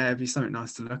 Yeah, it'd be something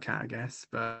nice to look at, I guess,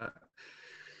 but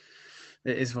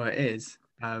it is what it is.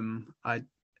 I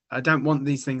don't want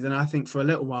these things, and I think for a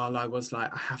little while I was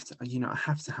like, I have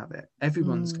to have it.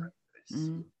 Everyone's going for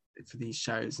this, for these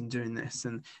shows and doing this,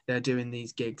 and they're doing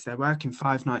these gigs. They're working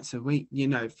 5 nights a week, you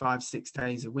know, 5-6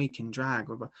 days a week in drag.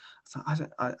 So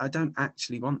I don't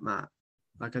actually want that.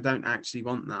 Like, I don't actually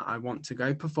want that. I want to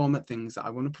go perform at things that I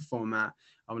want to perform at.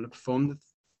 I want to perform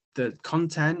the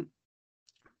content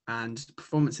and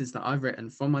performances that I've written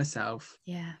for myself.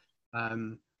 Yeah.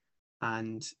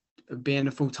 And being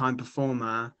a full-time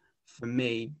performer for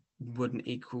me wouldn't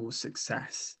equal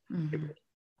success. It would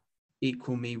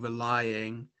equal me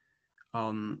relying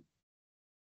on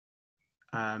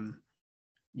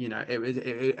you know,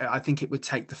 I think it would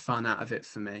take the fun out of it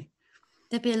for me.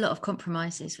 There'd be a lot of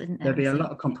compromises, wouldn't there? There'd be a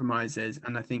lot of compromises,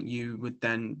 and I think you would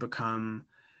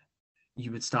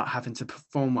start having to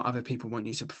perform what other people want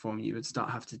you to perform. You would start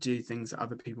having to do things that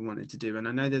other people wanted to do. And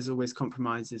I know there's always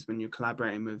compromises when you're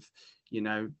collaborating with, you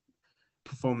know,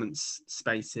 performance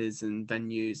spaces and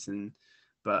venues,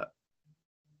 but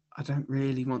I don't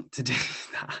really want to do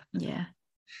that. Yeah.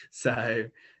 So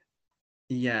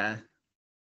yeah.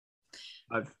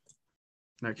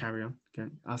 No, carry on.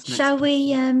 Shall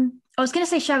we I was going to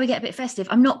say, shall we get a bit festive?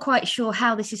 I'm not quite sure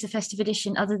how this is a festive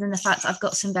edition, other than the fact I've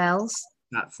got some bells.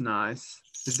 That's nice.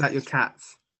 Is that your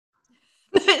cats?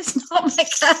 It's not my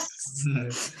cats. No.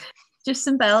 Just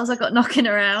some bells I got knocking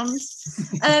around.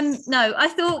 No, I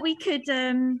thought we could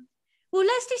well,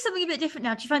 let's do something a bit different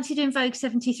now. Do you fancy doing Vogue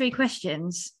 73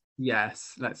 questions?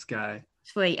 Yes, let's go.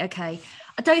 Sweet, okay.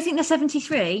 I don't think they're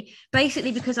 73,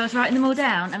 basically because I was writing them all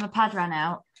down and my pad ran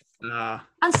out.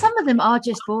 And some of them are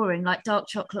just boring, like dark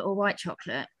chocolate or white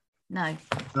chocolate. No.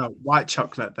 Oh, white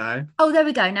chocolate though. Oh, there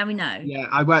we go. Now we know. Yeah,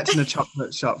 I worked in a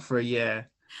chocolate shop for a year.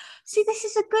 See, this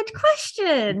is a good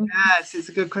question. Yes, it's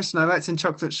a good question. I worked in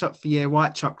chocolate shop for a year.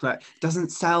 White chocolate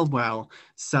doesn't sell well,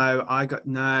 so I got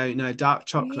no dark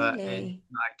chocolate. Really?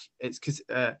 It's because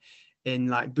in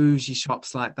like bougie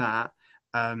shops like that.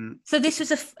 So this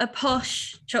was a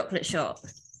posh chocolate shop.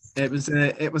 It was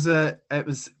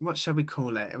what shall we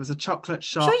call it? It was a chocolate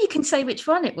shop. Sure, you can say which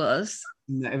one it was.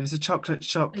 No, it was a chocolate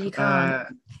shop. You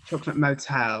can't. Chocolate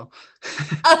motel.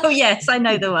 Oh yes, I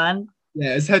know the one.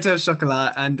 Yeah, it's Hotel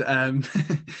Chocolat, and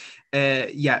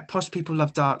yeah, posh people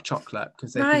love dark chocolate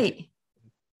because they right.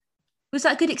 Was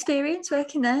that a good experience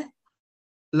working there?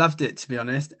 Loved it, to be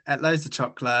honest. Ate loads of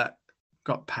chocolate,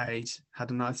 got paid,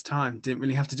 had a nice time. Didn't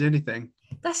really have to do anything.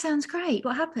 That sounds great.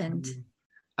 What happened?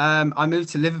 I moved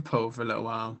to Liverpool for a little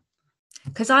while.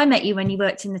 Because I met you when you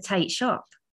worked in the Tate shop.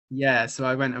 Yeah, so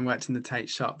I went and worked in the Tate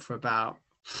shop for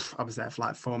I was there for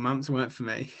like 4 months. It weren't for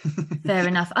me. Fair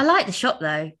enough. I like the shop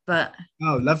though, but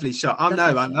lovely shop. Oh lovely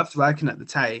no, shop. I loved working at the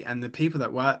Tate, and the people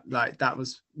that worked, like, that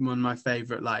was one of my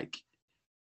favorite like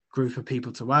group of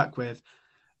people to work with.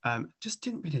 Just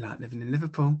didn't really like living in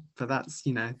Liverpool, but that's,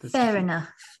 you know, fair enough.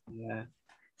 Yeah,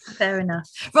 fair enough.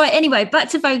 Right, anyway, back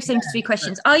to Vogue 73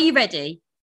 questions. Are you ready?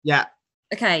 Yeah.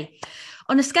 Okay.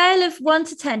 On a scale of 1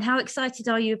 to 10, how excited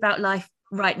are you about life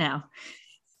right now?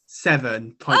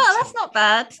 7. Oh, that's not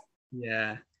bad.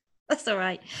 Yeah. That's all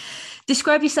right.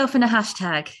 Describe yourself in a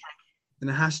hashtag. In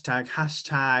a hashtag,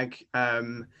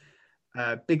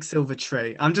 big silver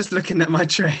tree. I'm just looking at my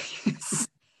tree.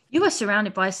 You are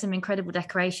surrounded by some incredible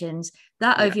decorations.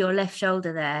 That over your left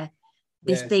shoulder there,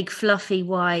 this big fluffy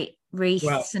white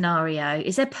wreath scenario.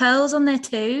 Is there pearls on there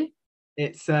too?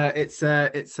 It's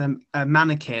a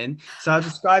mannequin. So I'll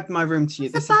describe my room to you.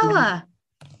 This is boa.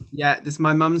 This is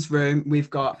my mum's room. I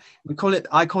call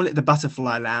it the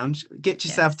butterfly lounge. Get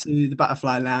yourself to the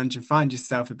butterfly lounge and find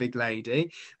yourself a big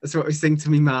lady. That's what we sing to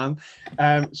me mum.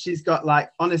 She's got, like,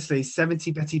 honestly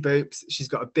 70 Betty Boops. She's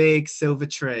got a big silver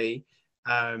tree,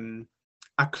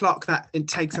 a clock that it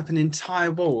takes up an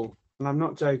entire wall, and I'm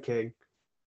not joking.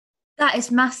 That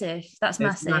is massive. That's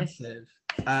It's massive.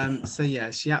 massive. So yeah,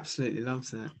 she absolutely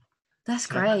loves it. That's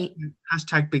So great.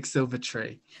 hashtag big silver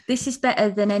tree. This is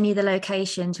better than any of the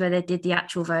locations where they did the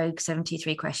actual Vogue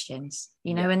 73 questions.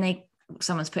 You know, Yeah. when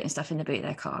someone's putting stuff in the boot of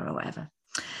their car or whatever.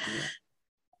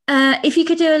 Yeah. If you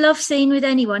could do a love scene with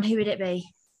anyone, who would it be?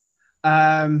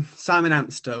 Simon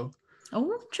Amstel.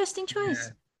 Oh, interesting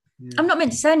choice. Yeah. I'm not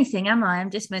meant to say anything, am I? I'm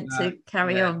just meant to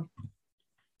carry on.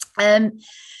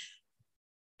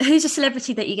 Who's a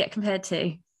celebrity that you get compared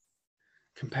to?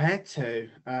 Compared to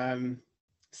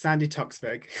Sandy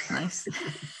Toksvig. Nice.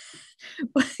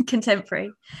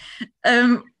 Contemporary.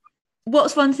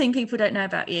 What's one thing people don't know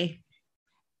about you?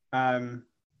 Oh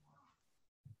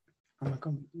my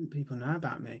god, people know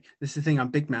about me. This is the thing, I'm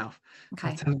big mouth. Okay.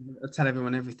 I'll tell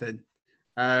everyone everything.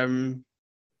 I'm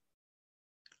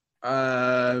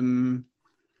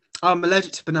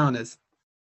allergic to bananas.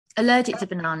 Allergic to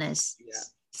bananas? Yeah.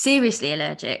 Seriously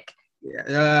allergic?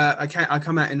 Yeah. I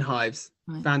come out in hives.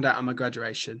 Right. Found out at my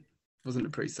graduation. Wasn't a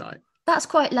pretty sight. That's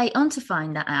quite late on to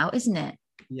find that out, isn't it?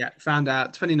 Yeah, found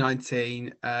out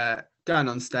 2019, going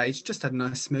on stage, just had a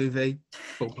nice smoothie,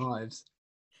 full hives.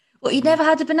 Well, you'd never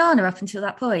had a banana up until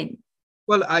that point?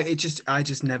 Well, I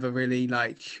just never really,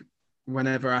 like,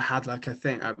 whenever I had like a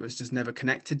thing, I was just never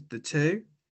connected the two.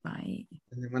 Right.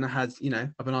 And then when I had,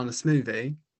 a banana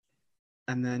smoothie,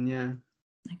 and then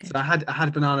Okay. so I had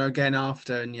a banana again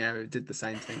after, and it did the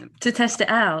same thing. To test it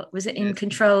out, was it in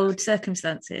controlled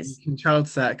circumstances? In controlled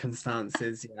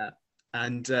circumstances, yeah.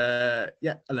 And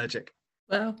allergic.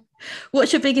 Well,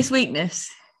 what's your biggest weakness?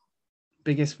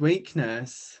 Biggest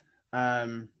weakness?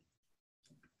 Big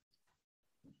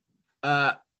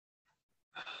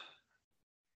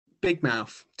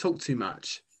mouth, talk too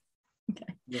much.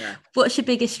 Okay. Yeah. What's your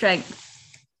biggest strength?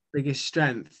 Biggest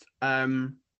strength?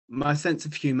 My sense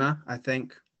of humor, I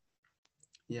think.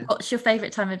 Yeah. What's your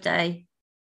favorite time of day?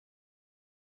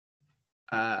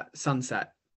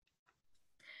 Sunset.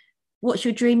 What's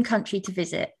your dream country to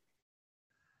visit?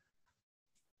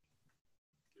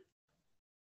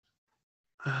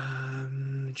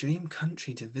 Dream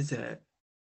country to visit.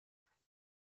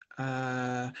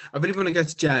 I really want to go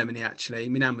to Germany, actually.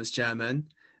 My nan was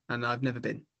German and I've never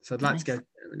been, so I'd like to go to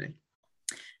Germany.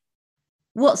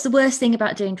 What's the worst thing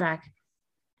about doing drag?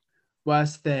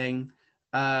 Worst thing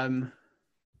about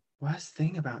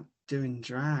doing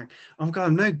drag. Oh my god,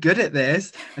 I'm no good at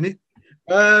this.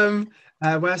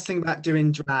 Worst thing about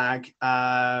doing drag,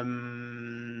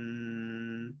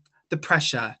 the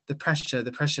pressure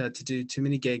to do too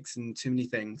many gigs and too many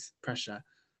things. Pressure.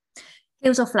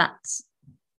 Heels or flats?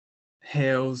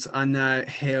 Heels. I know,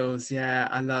 heels. Yeah,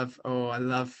 I love.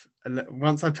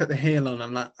 Once I put the heel on,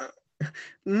 I'm like,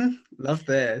 love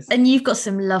this. And you've got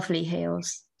some lovely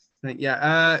heels.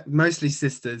 Yeah, mostly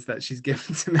sisters that she's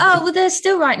given to me. Oh, well, they're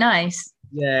still right nice.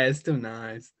 Yeah, it's still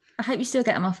nice. I hope you still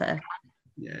get them off her.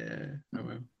 Yeah, I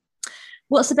will.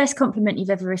 What's the best compliment you've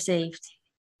ever received?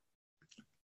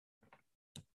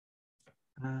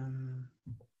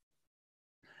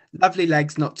 Lovely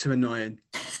legs, not too annoying.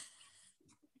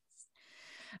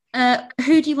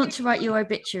 Who do you want to write your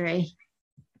obituary?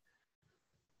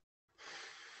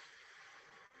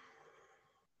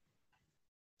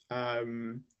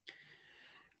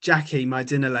 Jackie, my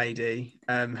dinner lady,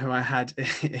 who I had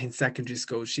in secondary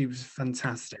school. She was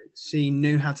fantastic. She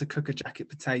knew how to cook a jacket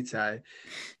potato,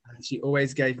 and she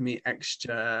always gave me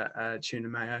extra tuna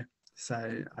mayo.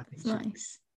 So I think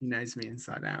Nice. She knows me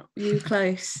inside out. You were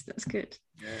close. That's good.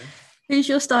 Yeah. Who's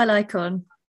your style icon?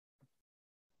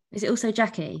 Is it also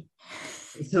Jackie?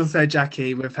 It's also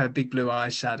Jackie with her big blue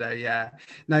eyeshadow. Yeah.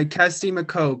 No, Kirsty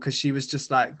McCall, because she was just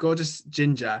like gorgeous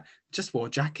ginger, just wore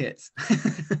jackets.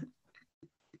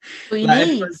 Well, you like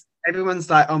need. everyone's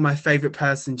like, oh, my favorite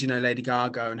person, do you know Lady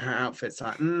Gaga and her outfits?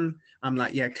 Like, I'm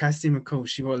like, yeah, Kirsty McCall.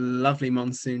 She wore lovely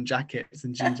monsoon jackets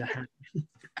and ginger hair.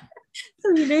 That's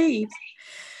all you need.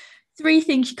 3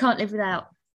 things you can't live without.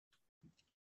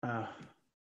 Oh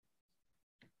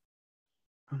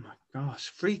my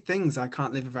gosh, 3 things I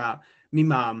can't live without. Me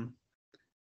mum,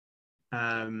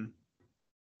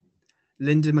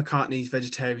 Linda McCartney's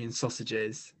vegetarian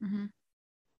sausages. Mm-hmm.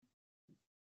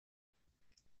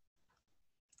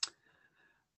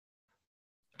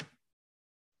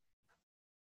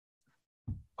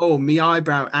 Oh, me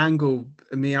eyebrow angle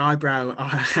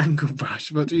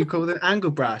brush. What do you call it?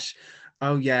 Angle brush.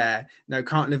 Oh yeah, no,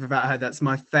 can't live without her. That's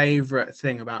my favorite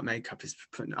thing about makeup is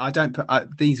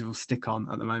these will stick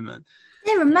on at the moment.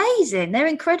 They're amazing. They're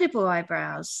incredible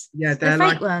eyebrows. Yeah, they're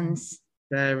like fake ones.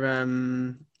 They're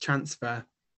transfer.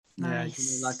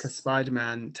 Nice. Yeah, like a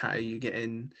Spider-Man tattoo you get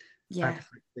in pack of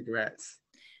cigarettes.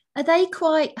 Are they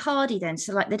quite hardy then?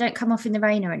 So like they don't come off in the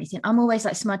rain or anything? I'm always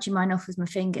like smudging mine off with my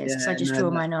fingers because I Yeah, just no,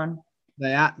 draw mine on.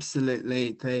 they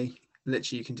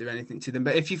literally you can do anything to them.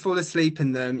 But if you fall asleep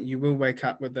in them, you will wake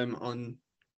up with them on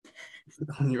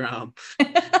your arm.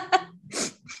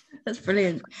 That's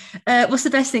brilliant. What's the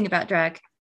best thing about drag?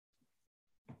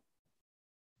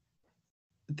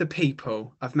 The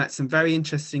people. I've met some very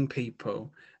interesting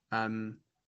people.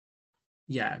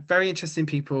 Yeah, very interesting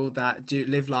people that do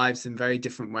live lives in very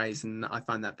different ways, and I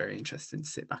find that very interesting to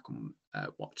sit back and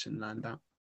watch and learn about.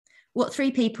 What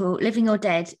three people, living or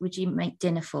dead, would you make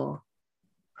dinner for?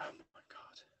 Oh my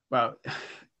god. Well,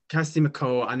 Kirsty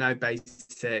McCall, I know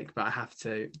basic, but I have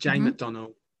to. Jane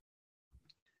McDonald.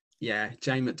 Yeah,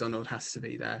 Jane McDonald has to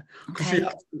be there because she Okay.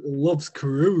 absolutely loves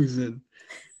cruising.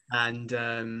 And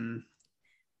who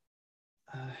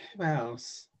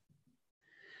else?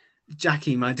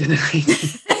 Jackie, my dinner lady.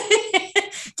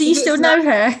 Do you still know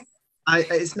her?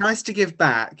 It's nice to give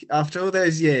back after all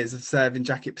those years of serving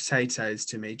Jackie Potato. It'd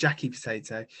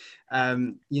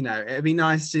be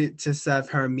nice to serve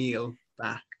her a meal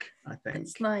back, I think.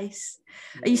 It's nice.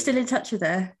 Are you still in touch with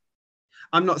her?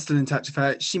 I'm not still in touch with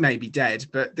her. She may be dead,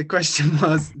 but the question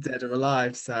was dead or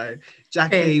alive. So,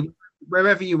 Jackie,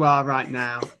 wherever you are right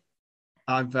now,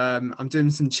 I'm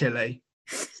doing some chili.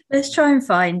 Let's try and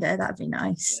find her. That'd be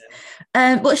nice.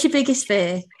 What's your biggest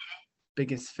fear?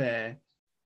 Biggest fear?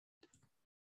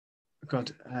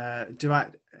 God, do I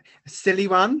a silly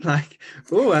one like?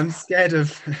 Oh, I'm scared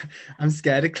of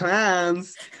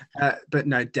clowns. But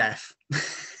no, death.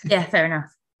 Yeah, fair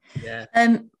enough. Yeah.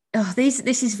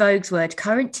 This is Vogue's word.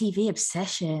 Current TV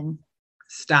obsession.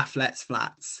 Staff Let's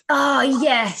Flats. Oh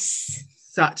yes.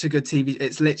 Such a good TV.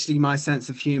 It's literally my sense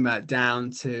of humor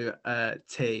down to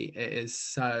T. It is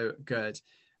so good.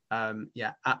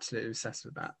 Yeah, absolutely obsessed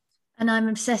with that. And I'm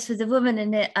obsessed with the woman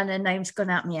in it, and her name's gone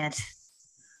out my head.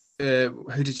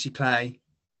 Who did she play?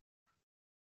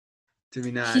 Do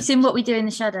we know? She's in What We Do in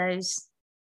the Shadows.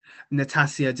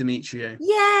 Natasha Demetriou.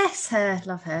 Yes, her.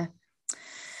 Love her.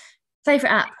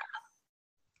 Favorite app?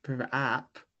 Favorite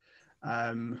app?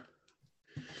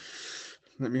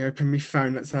 Let me open my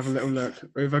phone. Let's have a little look.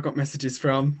 Who have I got messages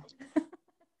from?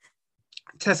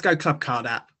 Tesco Club Card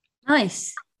app.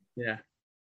 Nice. Yeah.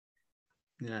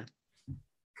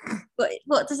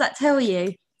 What does that tell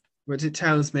you? What it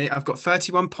tells me, I've got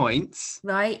 31 points.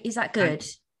 Right. Is that good?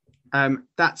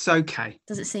 That's okay.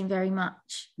 Does it seem very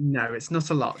much? No, it's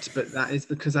not a lot, but that is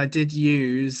because I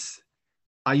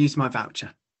used my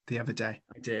voucher the other day.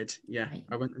 I did. Yeah. Right.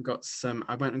 I went and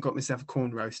got myself a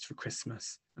corn roast for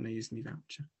Christmas and I used my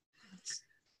voucher.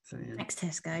 So yeah. Next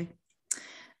Tesco.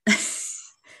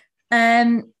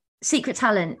 Secret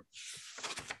talent.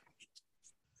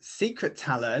 Secret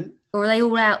talent. Or are they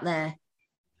all out there?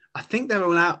 I think they're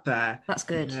all out there. That's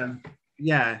good.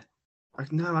 Yeah. I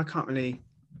can't really.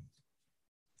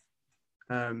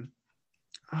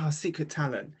 Secret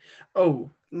talent.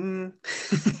 Oh,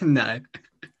 no.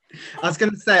 I was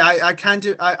going to say I can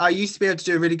do. I used to be able to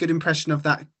do a really good impression of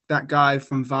that guy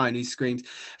from Vine who screams,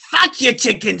 "Fuck your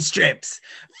chicken strips!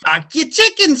 Fuck your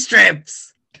chicken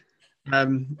strips!" Yeah, I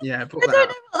don't know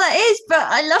what that is, but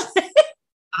I love it.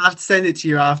 I'll have to send it to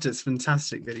you after. It's a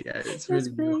fantastic video. It's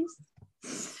really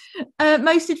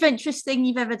most adventurous thing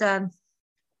you've ever done?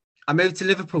 I moved to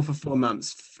Liverpool for 4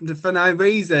 months for no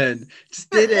reason. Just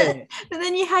did it. But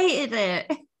then you hated it.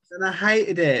 And I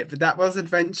hated it, but that was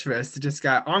adventurous to just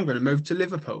go, I'm going to move to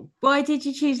Liverpool. Why did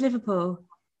you choose Liverpool?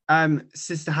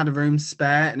 Sister had a room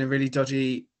spare in a really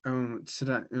dodgy,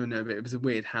 but it was a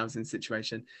weird housing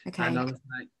situation. Okay. And I was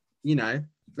like,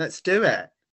 let's do it.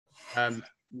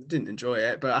 Didn't enjoy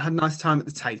it, but I had a nice time at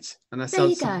the Tate. And I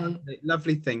sold some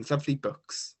lovely things, lovely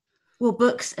books. Well,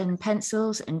 books and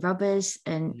pencils and rubbers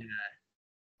and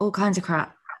all kinds of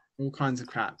crap. All kinds of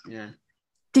crap, yeah.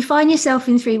 Define yourself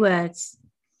in 3 words.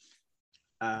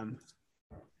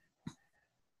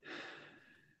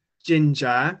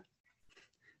 Ginger,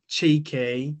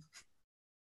 cheeky,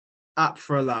 up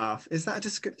for a laugh. Is that a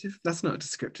descriptive? That's not a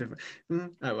descriptive.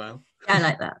 Oh well. I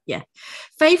like that. Yeah.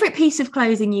 Favorite piece of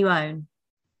clothing you own?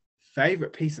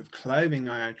 Favorite piece of clothing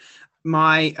I own?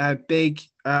 My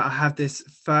I have this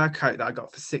fur coat that I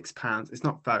got for £6. It's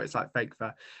not fur, it's like fake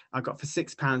fur. I got for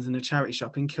 £6 in a charity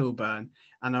shop in Kilburn,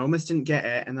 and I almost didn't get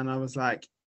it. And then I was like,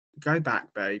 "Go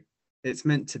back, babe. It's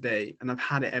meant to be." And I've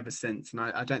had it ever since, and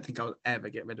I don't think I'll ever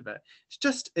get rid of it.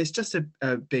 It's just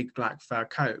a big black fur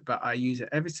coat, but I use it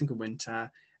every single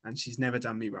winter, and she's never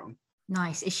done me wrong.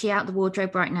 Nice. Is she out the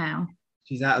wardrobe right now?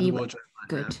 She's out of the wardrobe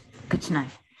right now. Good to know.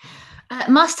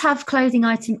 Must-have clothing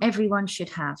item everyone should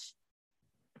have.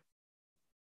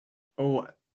 Oh,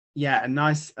 Yeah, a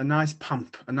nice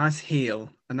pump, a nice heel,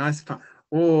 a nice pump.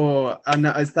 Oh, and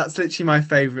that's literally my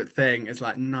favorite thing is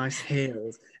like nice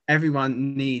heels.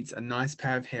 Everyone needs a nice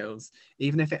pair of heels,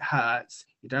 even if it hurts.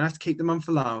 You don't have to keep them on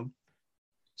for long.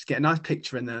 Just get a nice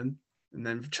picture in them and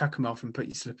then chuck them off and put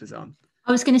your slippers on.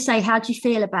 I was going to say, how do you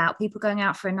feel about people going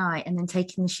out for a night and then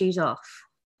taking the shoes off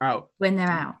Oh, when they're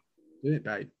out? do it,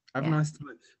 babe. Have a Yeah. nice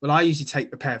time. Well, I usually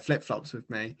take a pair of flip-flops with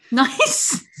me.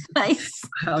 Nice. Nice.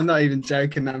 I'm not even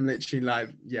joking. I'm literally like,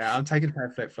 yeah, I'm taking a pair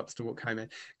of flip-flops to walk home in.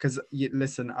 Because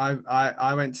listen,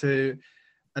 I went to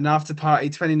an after party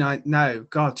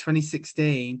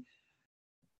 2016,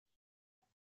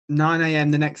 9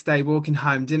 a.m. the next day, walking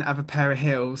home, didn't have a pair of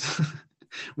heels.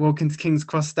 Walking to King's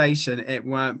Cross Station, it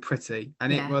weren't pretty.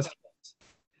 And Yeah. it was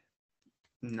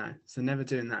no, so never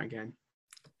doing that again.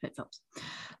 Flip-flops.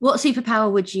 What superpower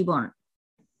would you want?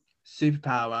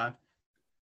 Superpower.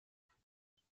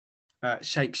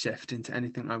 Shapeshift into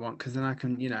anything I want, because then I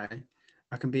can,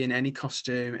 I can be in any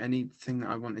costume, anything that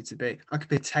I wanted to be. I could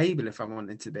be a table if I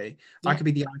wanted to be. Yeah. I could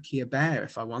be the IKEA bear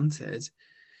if I wanted.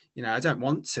 I don't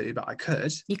want to, but I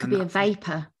could. You could be a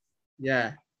vapor.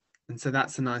 Yeah, and so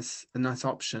that's a nice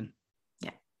option.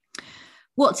 Yeah.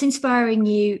 What's inspiring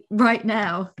you right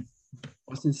now?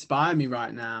 What's inspiring me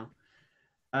right now?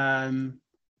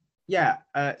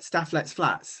 Staff Lets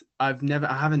Flats. I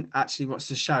haven't actually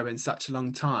watched a show in such a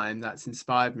long time that's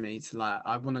inspired me to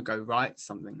I want to go write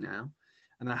something now,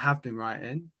 and I have been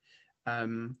writing,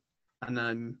 and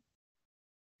I'm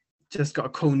just got a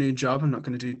cool new job. I'm not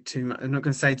going to do too much. I'm not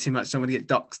going to say too much. I don't want to get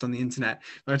doxxed on the internet,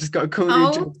 but I just got a cool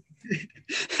new job.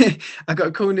 I got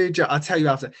a cool new job. I'll tell you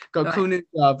after. Got a cool new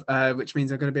job, which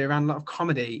means I'm going to be around a lot of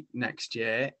comedy next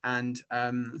year, and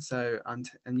so I'm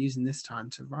using this time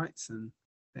to write some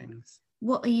things.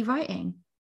 What are you writing?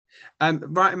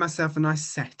 Writing myself a nice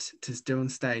set to do on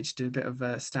stage, do a bit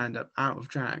of stand-up out of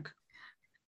drag.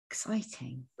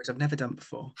 Exciting. Which I've never done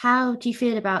before. How do you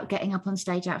feel about getting up on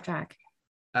stage out of drag?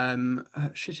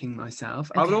 Shitting myself.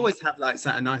 Okay. I would always have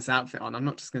a nice outfit on. I'm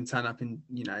not just going to turn up in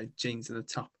jeans and a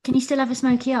top. Can you still have a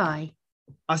smoky eye?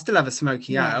 I still have a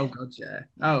smoky eye. Oh god, yeah.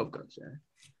 Oh god, yeah.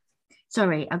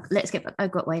 Sorry, I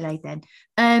got waylaid then.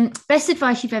 Best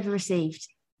advice you've ever received?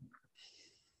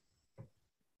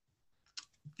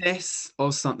 This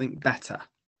or something better.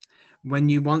 When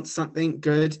you want something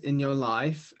good in your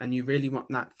life and you really want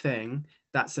that thing,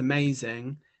 that's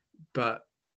amazing, but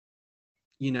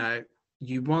you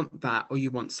want that or you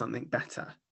want something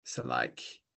better. So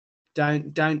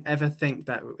don't ever think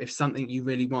that if something you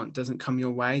really want doesn't come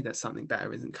your way, that something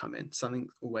better isn't coming. Something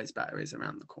always better is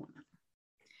around the corner.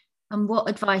 And what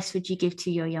advice would you give to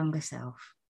your younger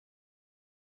self?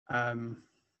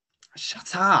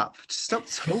 Shut up. Just stop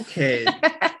talking.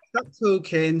 Stop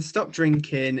talking, stop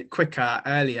drinking quicker,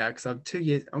 earlier, because I'm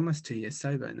almost 2 years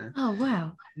sober now. Oh,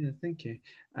 wow. Yeah, thank you.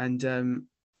 And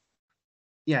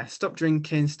stop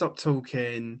drinking, stop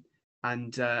talking,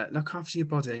 and look after your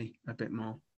body a bit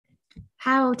more.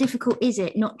 How difficult is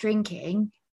it not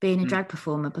drinking, being a drag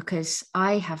performer? Because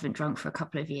I haven't drunk for a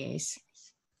couple of years,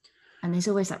 and there's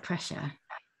always that pressure.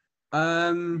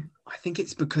 I think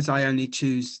it's because I only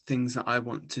choose things that I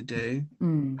want to do.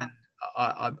 And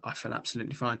I feel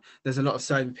absolutely fine. There's a lot of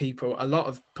sober people. A lot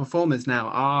of performers now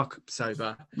are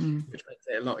sober, which makes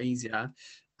it a lot easier.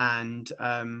 And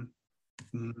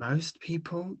most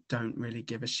people don't really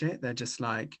give a shit. They're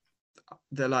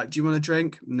like, do you want to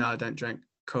drink? No, I don't drink.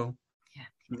 Cool. Yeah.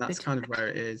 And that's kind of where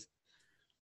it is.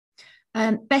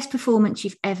 Best performance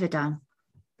you've ever done?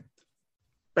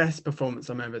 Best performance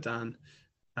I've ever done.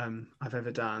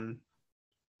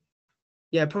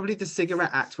 Yeah, probably the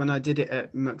cigarette act when I did it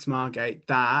at Mux Margate.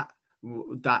 That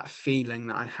feeling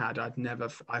that I had, I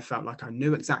felt like I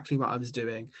knew exactly what I was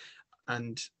doing,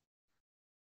 and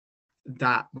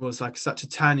that was like such a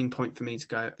turning point for me to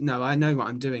go, no, I know what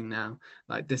I'm doing now.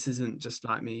 Like, this isn't just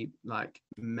like me like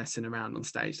messing around on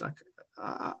stage. Like,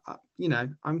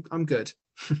 I'm good.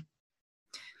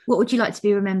 What would you like to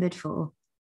be remembered for?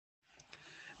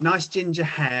 Nice ginger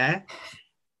hair.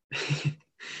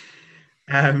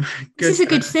 This is a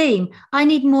good theme. I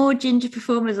need more ginger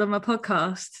performers on my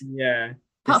podcast. Yeah.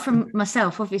 Apart from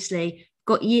myself, obviously.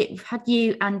 Had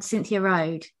you and Cynthia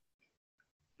Rode.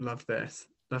 Love this.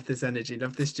 Love this energy.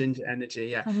 Love this ginger energy.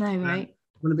 Yeah. I know, right?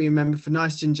 I want to be remembered for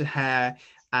nice ginger hair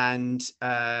and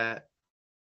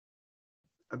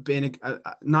being a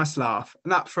nice laugh.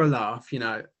 And that for a laugh,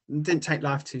 didn't take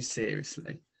life too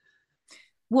seriously.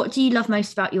 What do you love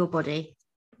most about your body?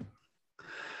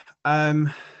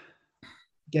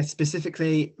 Yeah,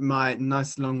 specifically my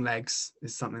nice long legs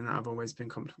is something that I've always been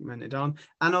complimented on,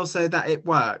 and also that it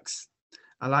works.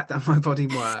 I like that my body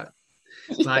works.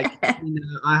 Like, Yeah.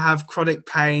 I have chronic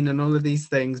pain and all of these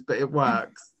things, but it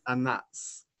works, and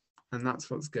that's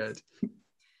what's good.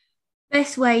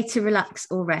 Best way to relax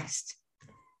or rest?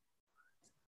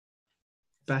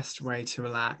 Best way to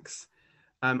relax.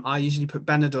 I usually put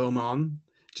Benidorm on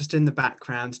just in the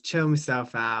background, chill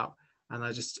myself out, and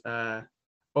I just or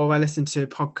I listen to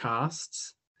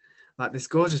podcasts like this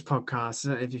gorgeous podcast. I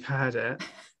don't know if you've heard it.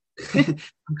 I'm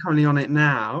currently on it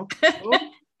now.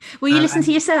 Will you listen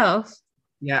to yourself?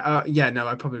 Yeah, no,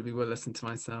 I probably will listen to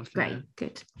myself. Great, Yeah.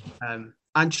 good.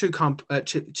 And true crime,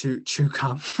 true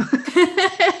crime.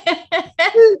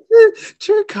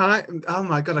 True crime. Oh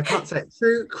my god, I can't say it.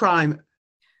 True crime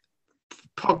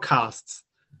podcasts.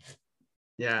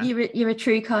 Yeah. You're a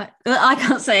true kind. I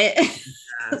can't say it.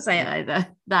 I can't say it either.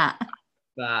 That.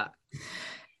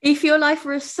 If your life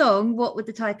were a song, what would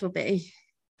the title be?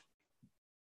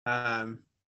 I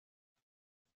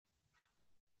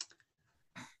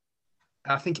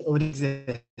think it already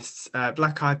exists.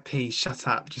 Black Eyed Peas, shut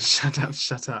up, just shut up,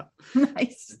 shut up.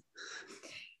 Nice.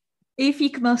 If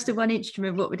you could master one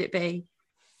instrument, what would it be?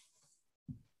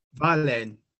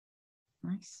 Violin.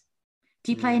 Nice.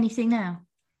 Do you play anything now?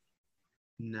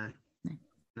 No,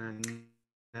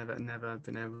 never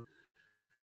been able.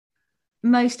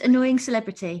 Most annoying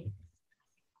celebrity?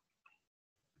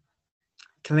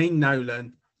 Colleen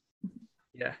Nolan.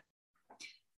 Yeah.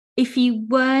 If you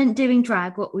weren't doing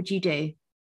drag, what would you do?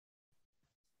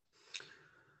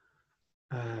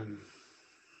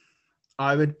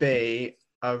 I would be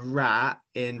a rat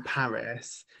in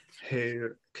Paris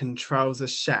who controls a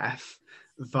chef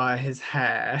via his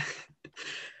hair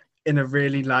in a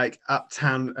really like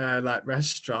uptown like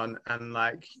restaurant, and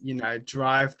like, you know,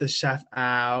 drive the chef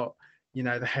out, you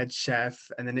know, the head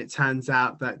chef, and then it turns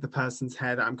out that the person's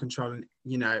hair that I'm controlling,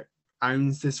 you know,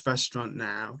 owns this restaurant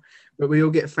now, but we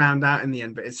all get found out in the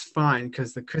end, but it's fine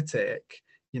because the critic,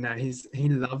 you know, he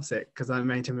loves it because I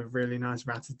made him a really nice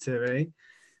ratatouille.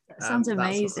 That sounds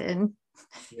amazing.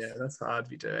 That's what I'd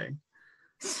be doing.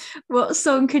 What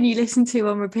song can you listen to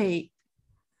on repeat?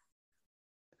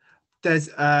 There's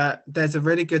a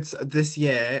really good, this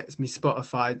year, it's me,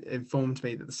 Spotify informed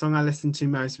me that the song I listened to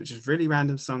most, which is a really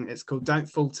random song, it's called Don't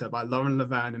Falter by Lauren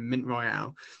Laverne and Mint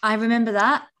Royale. I remember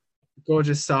that.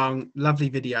 Gorgeous song, lovely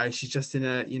video. She's just in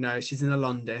a, you know, she's in a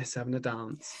Londis having a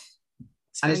dance.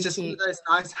 And it's just cute. One of those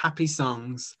nice, happy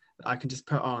songs that I can just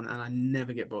put on and I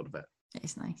never get bored of it.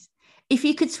 It's nice. If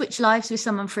you could switch lives with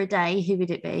someone for a day, who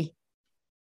would it be?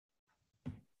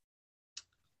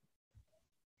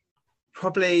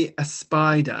 Probably a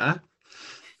spider,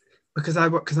 because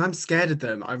I'm scared of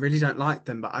them. I really don't like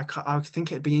them, but I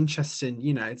think it'd be interesting,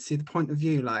 you know, to see the point of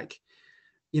view, like,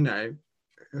 you know,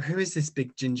 who is this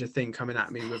big ginger thing coming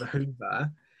at me with a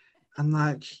hoover? And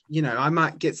like, you know, I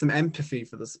might get some empathy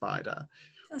for the spider.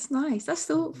 That's nice. That's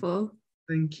thoughtful.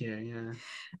 Thank you.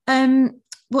 Yeah.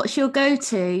 What's your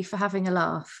go-to for having a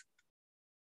laugh?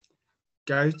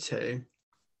 Go-to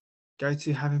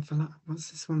having for laugh.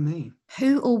 What's this one mean?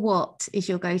 Who or what is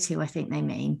your go-to? I think they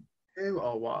mean. Who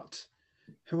or what?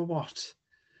 Who or what?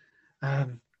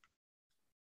 Who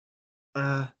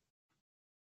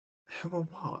or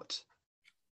what?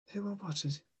 Who or what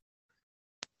is?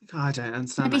 I don't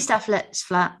understand. Maybe Staff Lets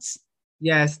Flats.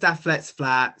 Yeah, Staff Lets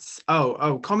Flats.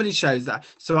 Oh, comedy shows that.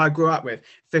 So I grew up with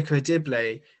Vicar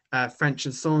Dibley, French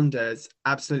and Saunders,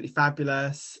 Absolutely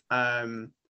Fabulous.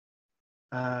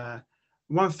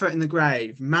 One Foot in the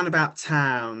Grave, Man About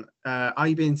Town, Are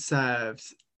You Being Served?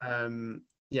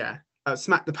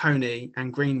 Smack the Pony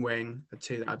and Green Wing are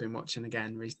two that I've been watching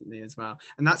again recently as well.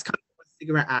 And that's kind of what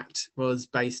Cigarette Act was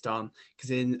based on, because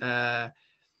in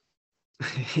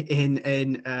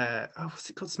what's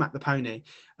it called, Smack the Pony,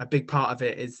 a big part of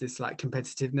it is this like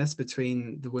competitiveness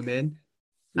between the women,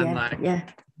 and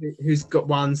who's got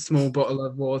one small bottle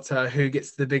of water, who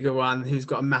gets the bigger one, who's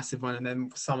got a massive one, and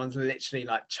then someone's literally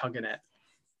like chugging it.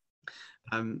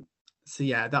 So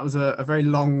yeah, that was a very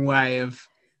long way of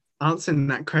answering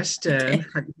that question.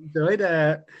 I enjoyed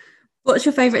it. What's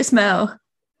your favourite smell?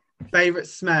 Favourite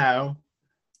smell?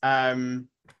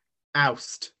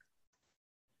 Oust.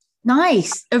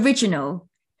 Nice. Original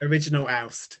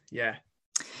Oust. Yeah.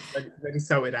 Really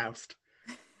salted oust.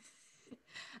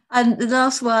 And the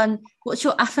last one, what's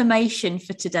your affirmation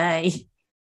for today?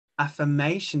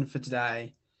 Affirmation for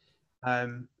today.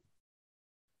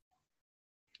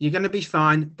 You're going to be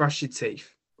fine. Brush your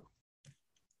teeth.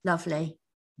 Lovely.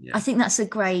 Yeah. I think that's a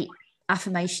great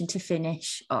affirmation to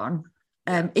finish on.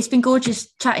 It's been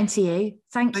gorgeous chatting to you.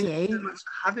 Thank you. Thank you so much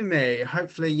for having me.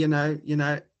 Hopefully, you know,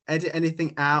 edit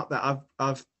anything out that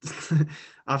I've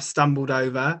I've stumbled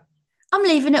over. I'm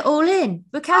leaving it all in.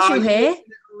 We're casual here.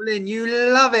 Lynn, you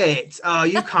love it. Oh,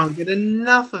 you can't get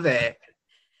enough of it.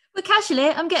 Well, casually,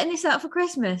 I'm getting this out for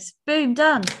Christmas. Boom,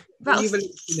 done. When are you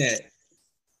releasing it?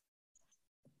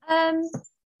 I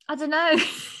don't know.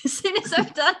 As soon as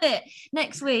I've done it.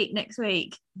 Next week. Next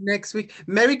week.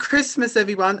 Merry Christmas,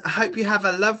 everyone. I hope you have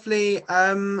a lovely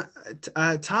time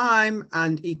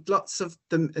and eat lots of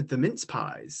the mince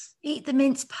pies. Eat the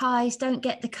mince pies. Don't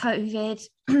get the COVID.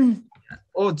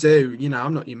 Or do. You know,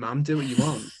 I'm not your mum. Do what you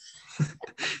want.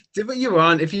 Do what you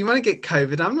want. If you want to get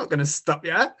COVID, I'm not going to stop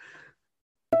you.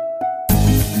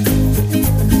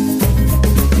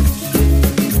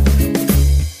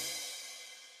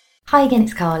 Hi again,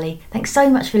 it's Carly. Thanks so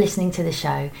much for listening to the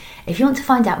show. If you want to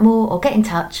find out more or get in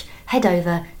touch, head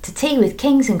over to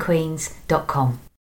teawithkingsandqueens.com.